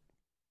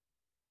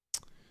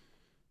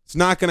 It's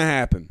not going to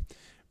happen.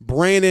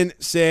 Brandon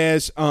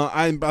says,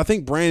 I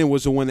think Brandon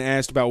was the one that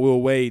asked about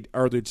Will Wade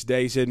earlier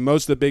today. He said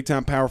most of the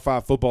big-time Power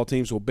 5 football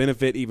teams will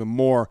benefit even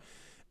more,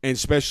 and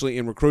especially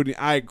in recruiting.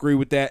 I agree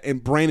with that.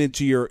 And Brandon,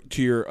 to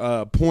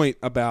your point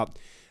about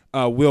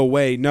Will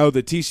Wade, no,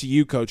 the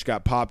TCU coach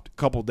got popped a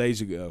couple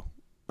days ago.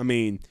 I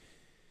mean,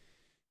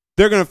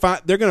 they're gonna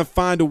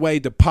find a way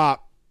to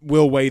pop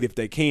Will Wade if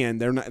they can.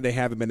 They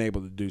haven't been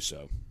able to do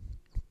so.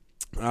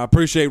 I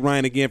appreciate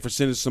Ryan again for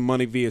sending some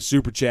money via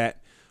Super Chat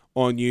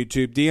on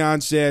YouTube.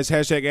 Dion says,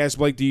 hashtag Ask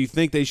Blake, do you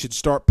think they should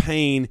start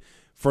paying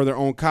for their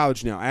own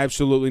college now?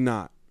 Absolutely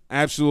not.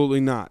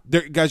 Absolutely not.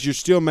 Guys, you're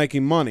still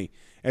making money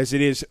as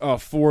it is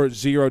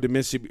 4-0 to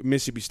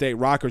Mississippi State.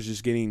 Rocker's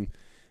just getting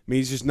 –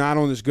 he's just not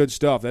on this good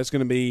stuff. That's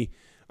going to be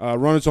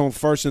runners on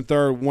first and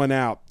third, one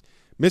out.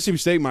 Mississippi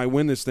State might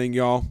win this thing,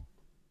 y'all.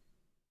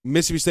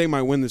 Mississippi State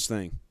might win this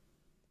thing.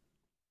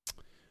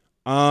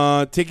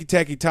 Tiki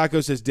Taki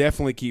Taco says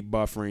definitely keep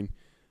buffering.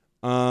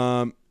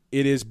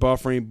 It is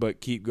buffering,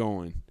 but keep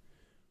going.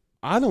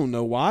 I don't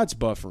know why it's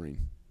buffering.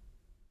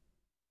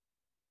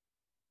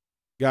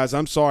 Guys,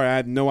 I'm sorry. I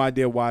had no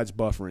idea why it's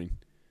buffering.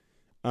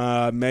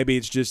 Maybe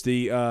it's just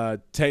the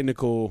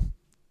technical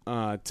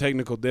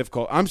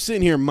difficulty. I'm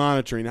sitting here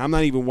monitoring. I'm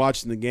not even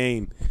watching the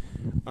game.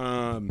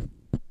 I'm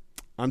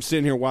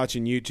sitting here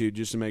watching YouTube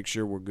just to make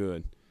sure we're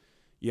good.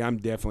 Yeah, I'm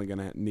definitely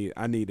going to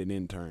I need an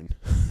intern.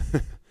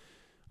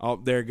 Oh,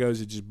 there it goes.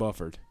 It just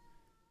buffered.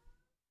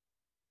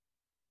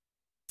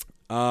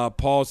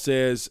 Paul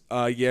says,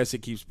 yes,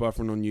 it keeps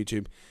buffering on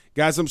YouTube.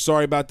 Guys, I'm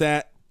sorry about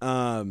that.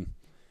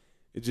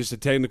 It's just a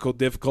technical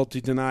difficulty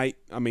tonight.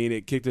 I mean,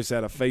 it kicked us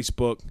out of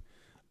Facebook.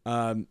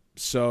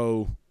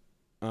 So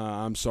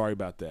I'm sorry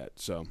about that.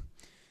 So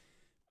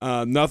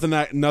nothing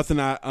I can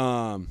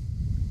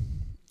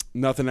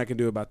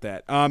do about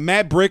that.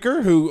 Matt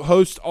Bricker, who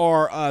hosts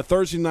our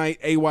Thursday night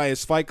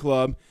AYS Fight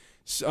Club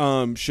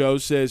show,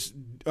 says,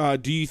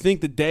 do you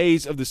think the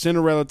days of the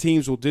Cinderella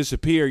teams will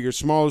disappear? Your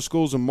smaller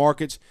schools and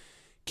markets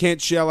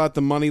can't shell out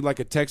the money like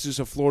a Texas,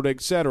 a Florida,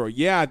 etc.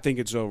 Yeah, I think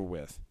it's over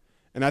with.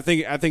 And I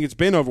think it's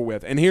been over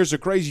with. And here's the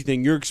crazy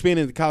thing. You're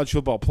expanding the college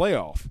football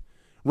playoff,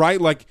 right?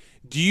 Like,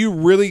 do you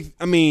really –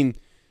 I mean,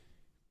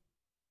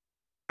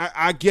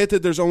 I get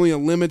that there's only a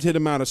limited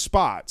amount of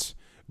spots.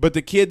 But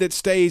the kid that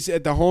stays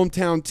at the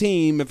hometown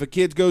team, if a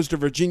kid goes to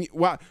Virginia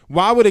 –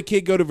 why would a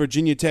kid go to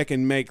Virginia Tech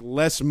and make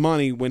less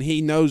money when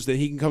he knows that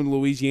he can come to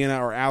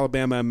Louisiana or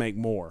Alabama and make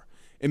more?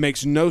 It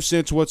makes no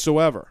sense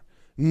whatsoever.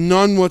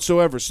 None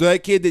whatsoever. So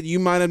that kid that you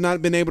might have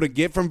not been able to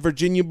get from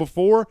Virginia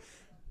before,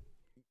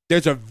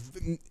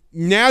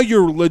 now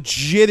you're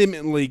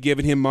legitimately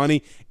giving him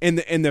money,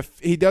 and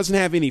he doesn't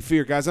have any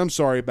fear. Guys, I'm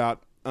sorry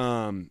about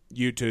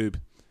YouTube.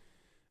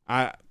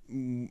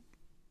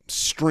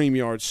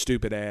 StreamYard,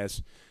 stupid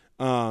ass.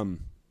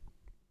 I'm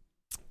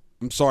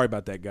sorry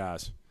about that,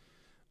 guys.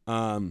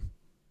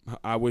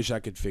 I wish I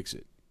could fix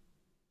it.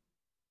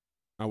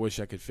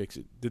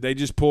 Did they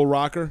just pull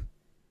Rocker?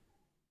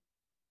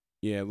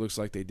 Yeah, it looks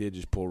like they did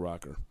just pull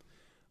Rocker.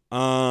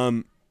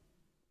 God,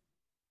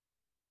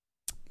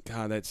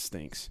 that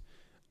stinks.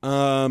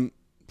 So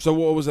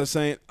what was I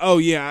saying? Oh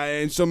yeah,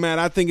 and so Matt,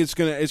 I think it's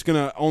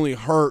gonna only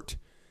hurt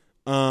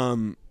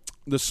the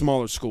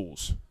smaller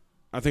schools.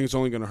 I think it's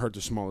only gonna hurt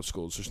the smaller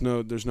schools.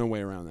 There's no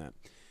way around that.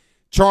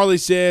 Charlie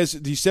says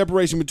the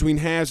separation between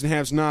haves and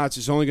have-nots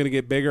is only gonna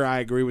get bigger. I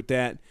agree with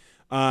that.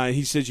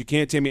 He says you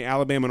can't tell me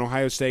Alabama and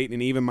Ohio State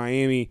and even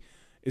Miami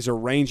is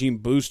arranging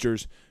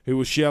boosters who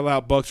will shell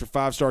out bucks for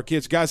 5-star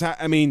kids. Guys,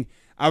 I mean,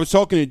 I was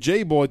talking to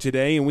J-Boy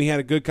today, and we had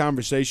a good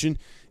conversation.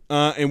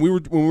 And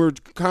when we were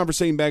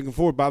conversating back and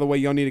forth, by the way,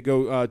 y'all need to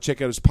go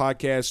check out his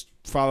podcast,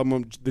 follow him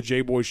on the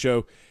J-Boy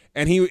Show.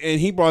 And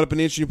he brought up an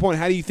interesting point.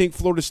 How do you think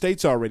Florida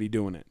State's already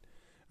doing it?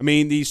 I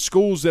mean, these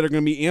schools that are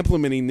going to be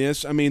implementing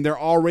this, I mean, they're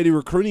already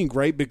recruiting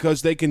great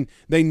because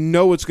they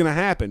know it's going to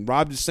happen.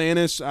 Rob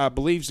DeSantis, I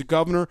believe, is the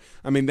governor.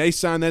 I mean, they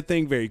signed that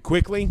thing very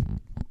quickly.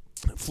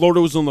 Florida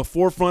was on the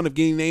forefront of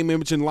getting name,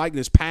 image, and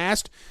likeness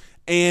passed,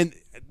 and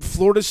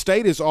Florida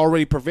State is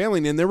already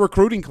prevailing in their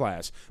recruiting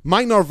class.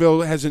 Mike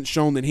Norvell hasn't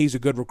shown that he's a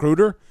good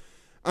recruiter,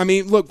 I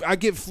mean, look, I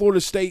get Florida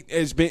State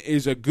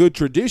is a good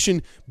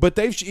tradition, but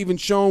they've even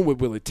shown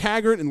with Willie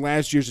Taggart and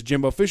last year's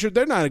Jimbo Fisher,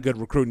 they're not a good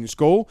recruiting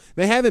school.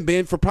 They haven't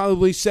been for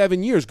probably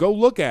 7 years. Go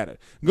look at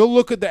it. Go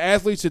look at the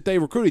athletes that they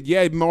recruited.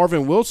 Yeah,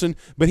 Marvin Wilson,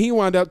 but he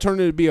wound up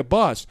turning to be a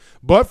bust.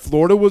 But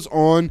Florida was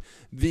on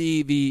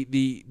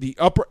the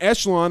upper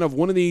echelon of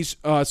one of these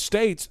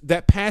states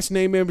that passed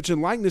name, image,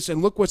 and likeness,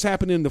 and look what's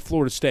happening to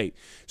Florida State.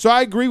 So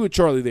I agree with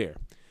Charlie there.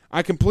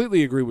 I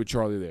completely agree with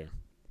Charlie there.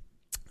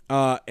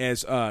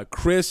 As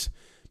Chris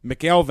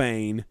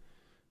McElvain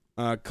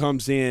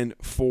comes in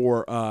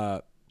for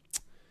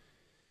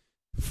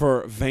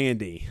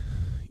Vandy.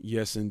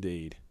 Yes,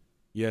 indeed.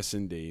 Yes,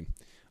 indeed.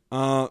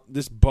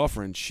 This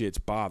buffering shit's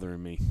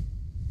bothering me.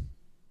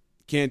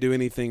 Can't do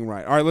anything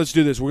right. All right, let's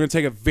do this. We're going to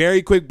take a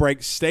very quick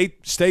break. Stay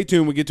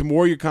tuned. We'll get to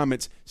more of your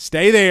comments.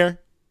 Stay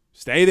there.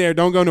 Stay there.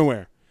 Don't go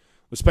nowhere.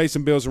 Let's pay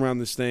some bills around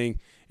this thing,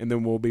 and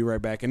then we'll be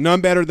right back. And none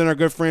better than our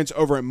good friends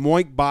over at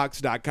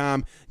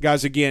moinkbox.com.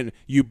 Guys, again,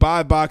 you buy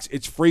a box,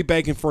 it's free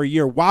bacon for a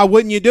year. Why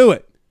wouldn't you do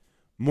it?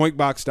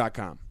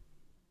 moinkbox.com.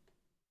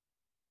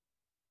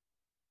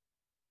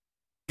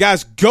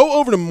 Guys, go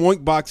over to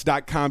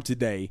moinkbox.com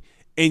today,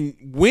 and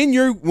when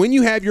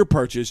you have your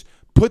purchase,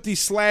 put the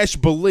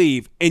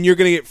 /believe, and you're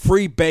going to get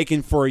free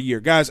bacon for a year.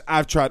 Guys,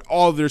 I've tried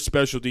all of their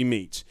specialty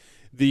meats.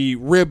 The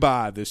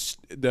ribeye,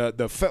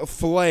 the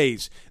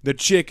fillets, the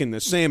chicken,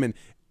 the salmon,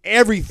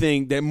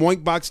 everything that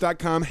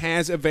moinkbox.com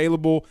has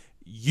available,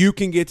 you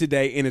can get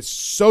today, and it's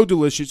so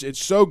delicious.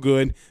 It's so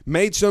good.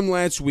 Made some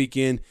last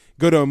weekend.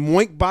 Go to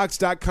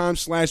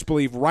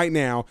moinkbox.com/believe right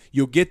now.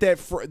 You'll get that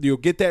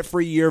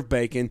free year of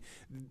bacon.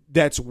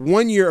 That's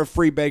 1 year of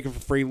free bacon for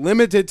free.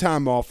 Limited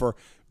time offer.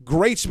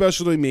 Great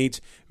specialty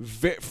meats,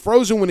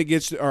 frozen when it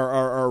gets to,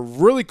 are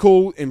really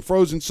cool and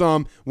frozen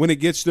some when it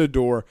gets to the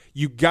door.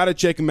 You got to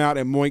check them out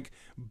at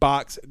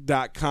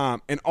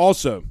moinkbox.com. And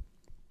also,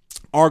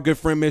 our good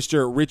friend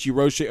Mr. Richie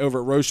Roche over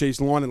at Roche's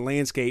Lawn and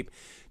Landscape,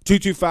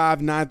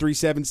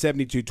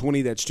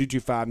 225-937-7220. That's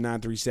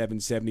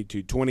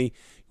 225-937-7220.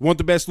 You want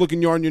the best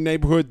looking yard in your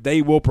neighborhood?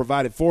 They will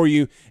provide it for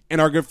you.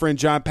 And our good friend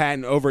John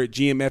Patton over at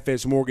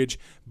GMFS Mortgage,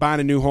 buying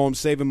a new home,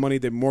 saving money,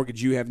 the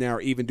mortgage you have now,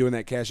 or even doing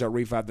that cash out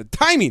refi. The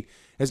timing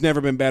has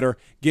never been better.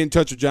 Get in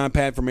touch with John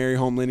Patton from Area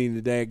Home Lending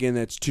today. Again,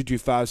 that's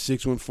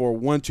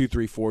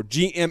 225-614-1234.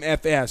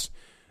 GMFS,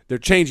 they're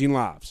changing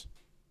lives.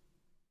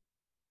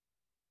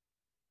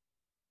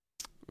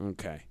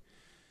 Okay.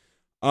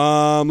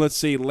 Let's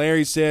see.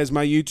 Larry says,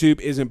 my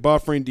YouTube isn't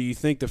buffering. Do you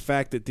think the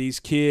fact that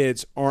these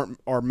kids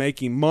are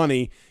making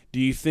money, do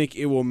you think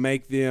it will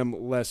make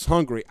them less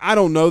hungry? I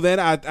don't know that.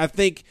 I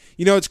think,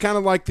 it's kind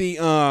of like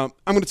I'm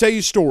going to tell you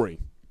a story.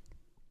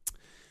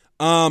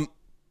 Well,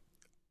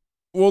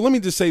 let me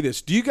just say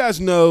this. Do you guys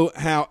know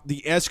how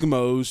the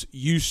Eskimos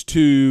used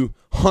to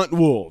hunt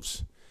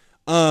wolves?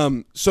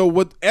 So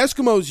what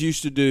Eskimos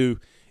used to do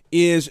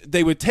is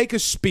they would take a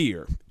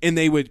spear and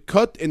they would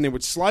cut and they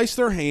would slice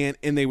their hand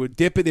and they would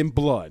dip it in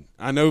blood.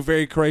 I know,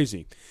 very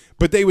crazy.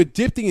 But they would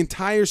dip the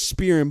entire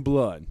spear in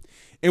blood.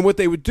 And what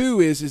they would do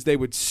is they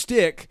would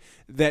stick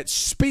that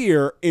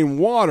spear in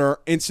water,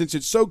 and since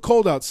it's so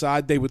cold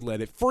outside, they would let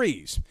it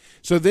freeze.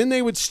 So then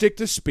they would stick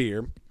the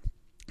spear,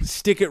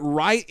 stick it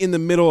right in the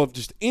middle of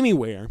just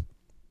anywhere,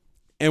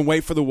 and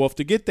wait for the wolf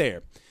to get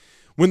there.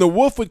 When the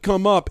wolf would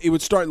come up, it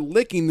would start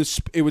licking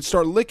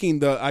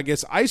the I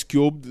guess, ice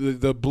cube,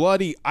 the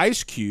bloody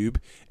ice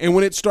cube, and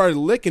when it started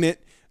licking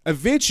it,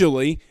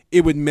 eventually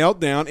it would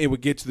melt down, it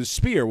would get to the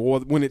spear. Well,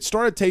 when it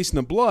started tasting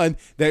the blood,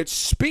 that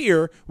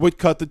spear would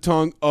cut the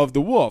tongue of the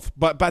wolf.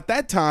 But by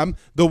that time,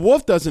 the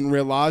wolf doesn't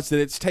realize that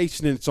it's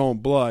tasting its own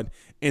blood,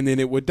 and then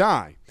it would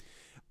die.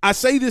 I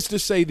say this to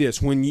say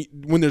this, when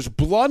there's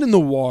blood in the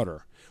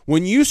water,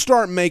 when you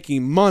start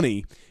making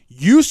money,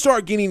 you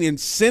start getting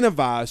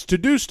incentivized to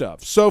do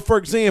stuff. So, for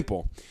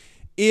example,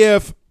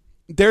 if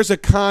there's a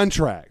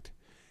contract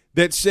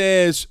that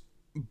says,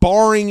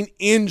 barring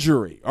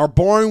injury or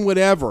barring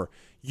whatever,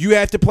 you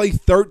have to play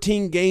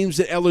 13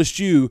 games at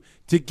LSU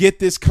to get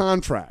this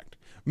contract,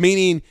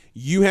 meaning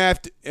you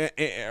have to,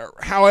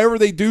 however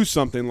they do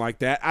something like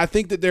that, I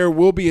think that there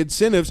will be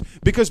incentives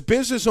because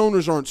business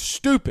owners aren't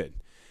stupid.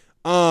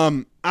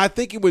 I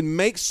think it would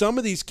make some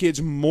of these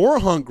kids more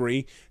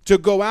hungry to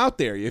go out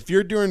there. If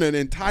you're doing an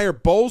entire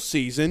bowl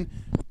season,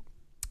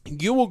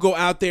 you will go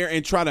out there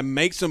and try to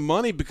make some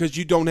money because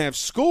you don't have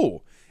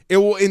school. It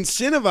will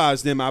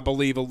incentivize them, I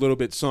believe, a little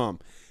bit some.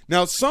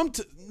 Now,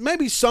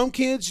 maybe some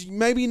kids,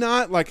 maybe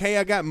not. Like, hey,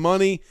 I got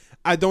money.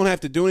 I don't have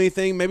to do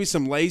anything. Maybe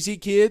some lazy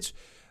kids.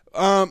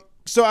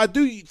 So I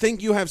do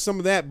think you have some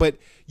of that, but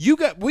we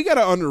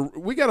got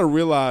to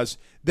realize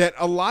that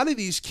a lot of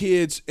these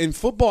kids and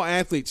football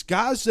athletes,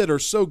 guys that are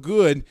so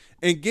good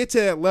and get to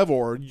that level,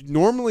 are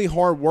normally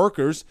hard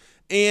workers,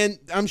 and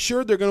I'm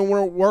sure they're going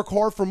to work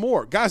hard for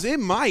more. Guys,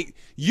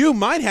 you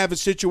might have a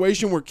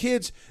situation where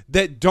kids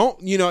that don't,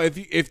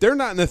 if they're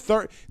not in the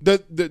third,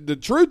 the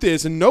truth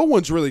is, and no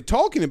one's really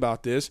talking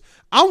about this,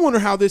 I wonder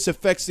how this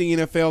affects the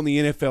NFL and the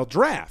NFL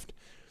draft.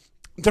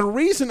 the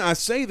reason I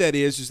say that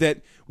is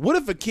that what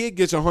if a kid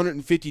gets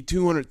 $150,000,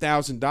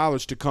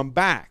 $200,000 to come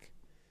back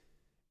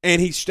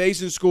and he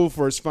stays in school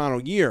for his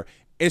final year,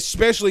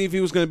 especially if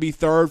he was going to be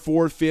third,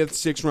 fourth, fifth,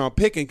 sixth round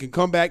pick and can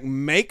come back,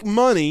 make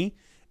money,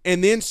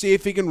 and then see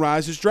if he can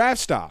rise his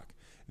draft stock.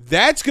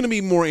 That's going to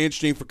be more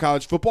interesting for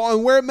college football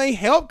and where it may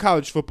help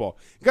college football.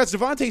 Because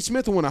Devontae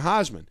Smith will win a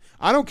Heisman.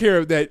 I don't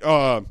care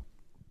that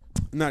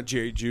not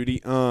Jerry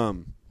Jeudy,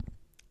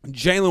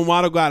 Jalen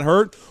Waddle got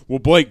hurt. Well,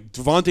 Blake,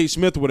 Devontae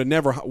Smith would have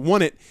never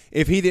won it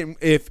if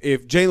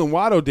Jalen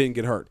Waddle didn't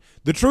get hurt.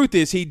 The truth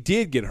is he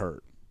did get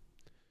hurt,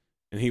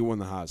 and he won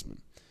the Heisman.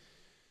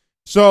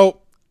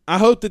 So I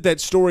hope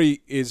that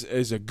story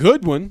is a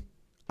good one.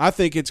 I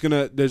think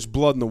there's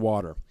blood in the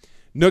water.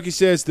 Nookie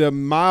says the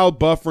mild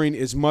buffering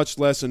is much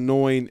less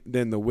annoying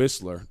than the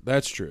Whistler.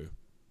 That's true.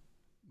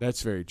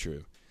 That's very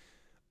true.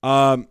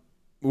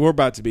 We're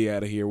about to be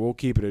out of here. We'll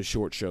keep it a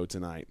short show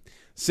tonight.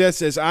 Seth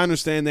says, I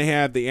understand they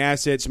have the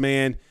assets,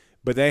 man,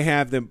 but they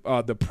have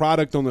the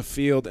product on the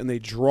field, and they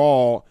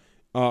draw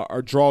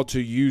to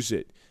use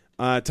it.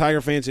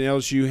 Tiger fans and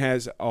LSU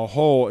as a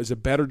whole is a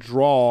better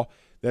draw.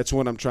 That's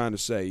what I'm trying to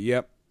say.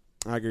 Yep,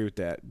 I agree with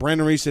that.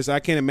 Brandon Reese says, I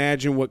can't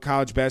imagine what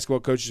college basketball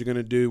coaches are going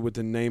to do with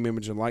the name,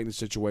 image, and likeness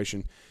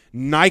situation.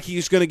 Nike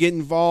is going to get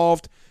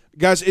involved.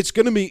 Guys, it's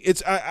going to be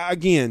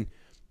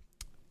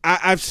 –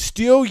 I've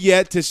still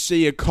yet to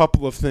see a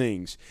couple of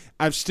things.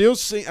 I've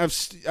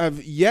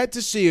yet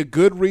to see a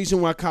good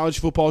reason why college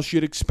football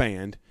should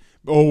expand.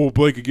 Oh, well,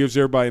 Blake, it gives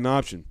everybody an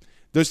option.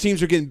 Those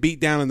teams are getting beat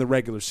down in the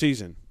regular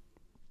season.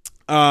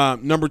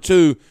 Number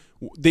two,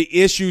 the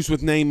issues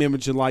with name,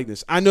 image, and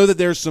likeness. I know that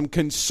there's some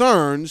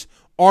concerns.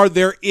 Are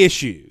there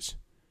issues?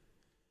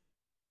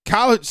 To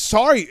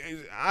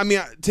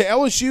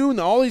LSU and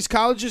all these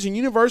colleges and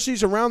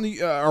universities around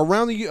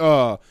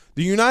the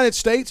United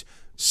States,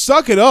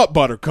 suck it up,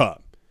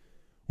 Buttercup.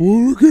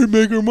 Well, we can't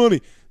make our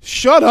money.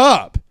 Shut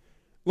up.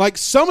 Like,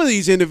 some of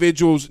these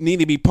individuals need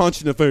to be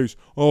punched in the face.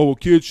 Oh, well,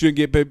 kids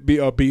shouldn't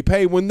be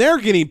paid when they're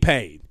getting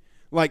paid.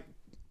 Like,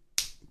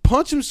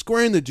 punch them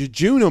square in the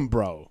jejunum,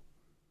 bro.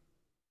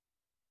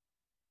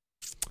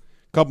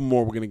 Couple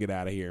more, we're going to get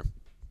out of here.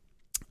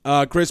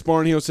 Chris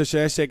Barnhill says,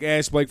 hashtag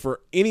ask Blake for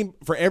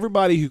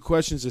everybody who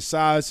questions the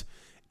size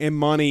and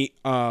money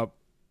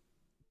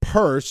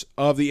purse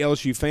of the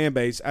LSU fan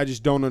base. I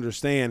just don't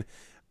understand.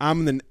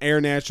 I'm in the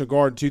Air National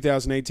Guard in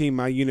 2018.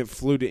 My unit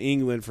flew to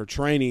England for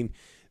training.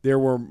 There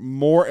were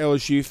more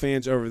LSU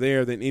fans over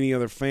there than any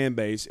other fan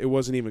base. It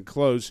wasn't even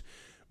close.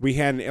 We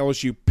had an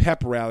LSU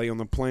pep rally on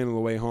the plane on the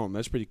way home.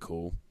 That's pretty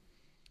cool.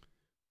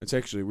 That's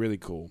actually really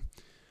cool.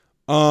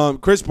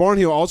 Chris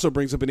Barnhill also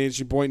brings up an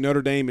interesting point.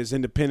 Notre Dame is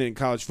independent in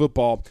college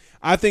football.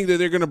 I think that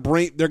they're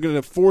going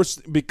to force,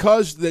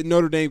 because that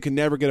Notre Dame can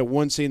never get a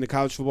 1 seed in the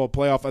college football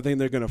playoff, I think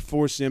they're going to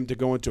force them to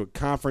go into a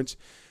conference.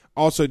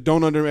 Also,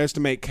 don't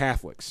underestimate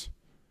Catholics.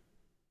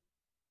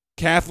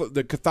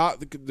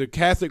 The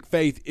Catholic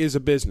faith is a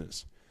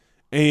business,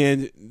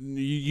 and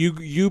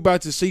you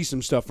about to see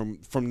some stuff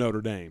from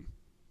Notre Dame.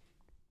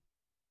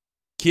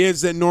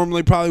 Kids that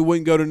normally probably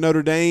wouldn't go to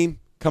Notre Dame,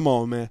 come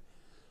on, man.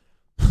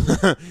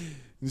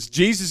 It's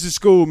Jesus'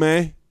 school,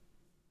 man.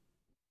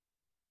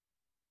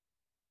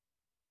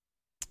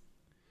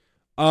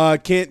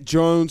 Kent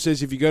Jones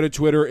says, if you go to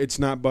Twitter, it's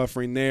not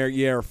buffering there.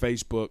 Yeah, or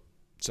Facebook.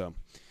 So,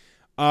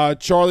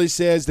 Charlie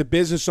says the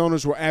business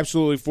owners will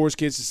absolutely force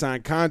kids to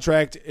sign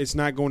contract. It's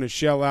not going to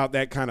shell out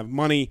that kind of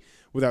money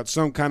without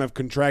some kind of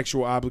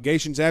contractual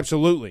obligations.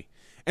 Absolutely.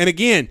 And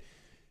again,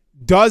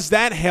 does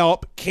that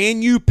help?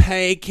 Can you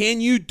pay?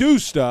 Can you do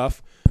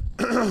stuff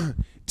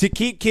to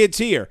keep kids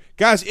here?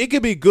 Guys, it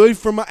could be good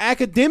from an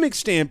academic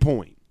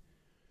standpoint.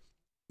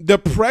 The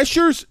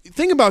pressures,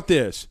 think about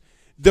this.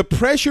 The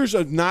pressures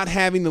of not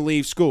having to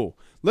leave school.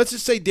 Let's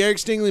just say Derek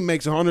Stingley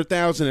makes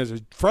 $100,000 as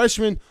a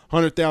freshman,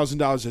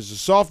 $100,000 as a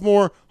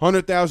sophomore,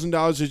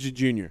 $100,000 as a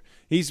junior.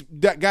 He's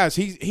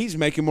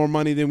making more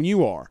money than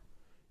you are.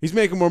 He's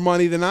making more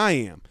money than I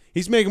am.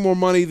 He's making more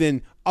money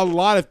than a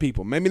lot of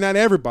people. Maybe not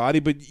everybody,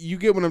 but you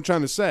get what I'm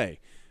trying to say.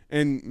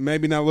 And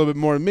maybe not a little bit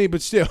more than me,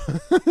 but still.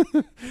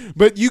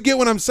 But you get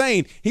what I'm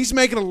saying. He's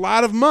making a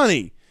lot of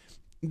money.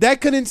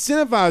 That could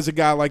incentivize a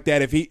guy like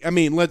that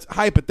let's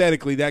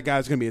hypothetically, that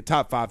guy's going to be a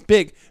top 5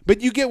 pick,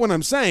 but you get what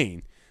I'm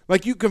saying.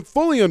 Like, you can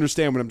fully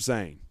understand what I'm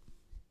saying.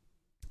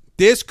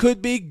 This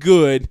could be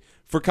good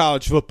for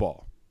college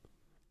football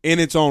in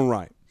its own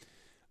right.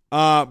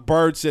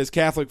 Bird says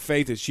Catholic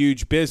faith is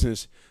huge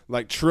business,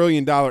 like $1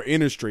 trillion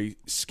industry,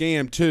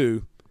 scam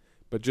too,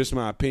 but just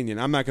my opinion.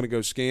 I'm not going to go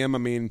scam. I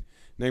mean,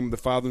 name of the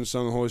Father and the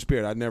Son and the Holy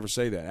Spirit. I'd never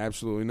say that.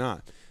 Absolutely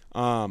not.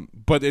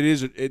 But it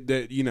is,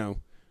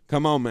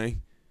 come on,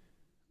 man.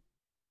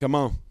 Come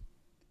on.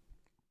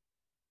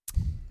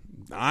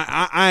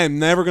 I am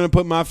never going to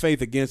put my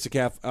faith against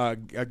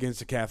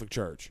the Catholic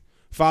Church.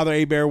 Father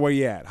Abear, where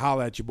you at?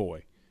 Holla at your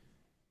boy.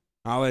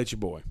 Holla at your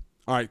boy.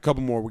 All right, a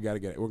couple more. We're going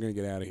to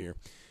get out of here.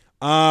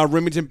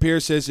 Remington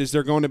Pierce says, is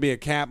there going to be a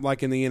cap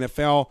like in the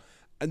NFL?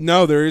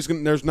 No, there's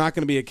not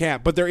going to be a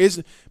cap. But there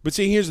is. But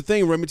see, here's the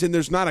thing, Remington.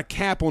 There's not a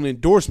cap on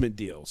endorsement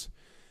deals.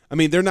 I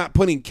mean, they're not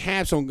putting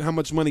caps on how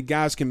much money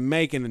guys can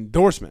make in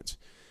endorsements.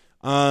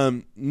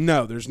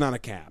 No, there's not a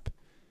cap.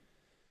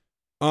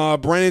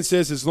 Brandon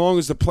says, as long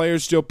as the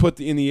players still put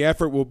in the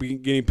effort, we'll be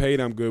getting paid.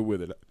 I'm good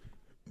with it.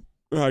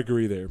 I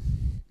agree there.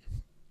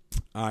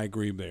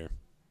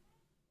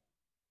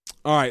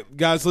 All right,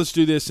 guys, let's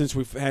do this since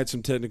we've had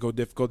some technical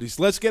difficulties.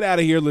 Let's get out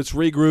of here. Let's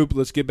regroup.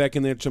 Let's get back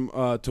in there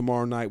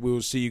tomorrow night. We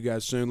will see you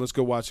guys soon. Let's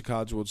go watch the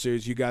College World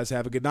Series. You guys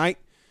have a good night.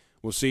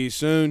 We'll see you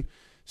soon.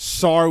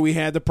 Sorry we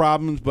had the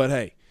problems, but,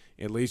 hey,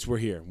 at least we're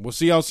here. We'll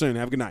see y'all soon.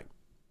 Have a good night.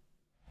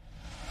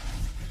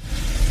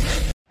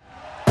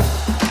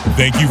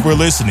 Thank you for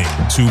listening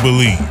to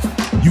Believe.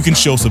 You can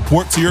show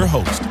support to your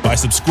host by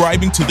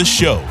subscribing to the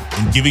show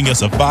and giving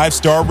us a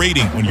 5-star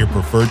rating on your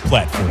preferred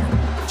platform.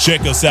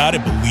 Check us out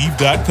at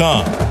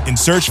Believe.com and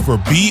search for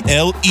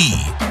BLEAV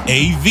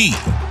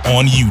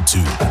on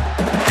YouTube.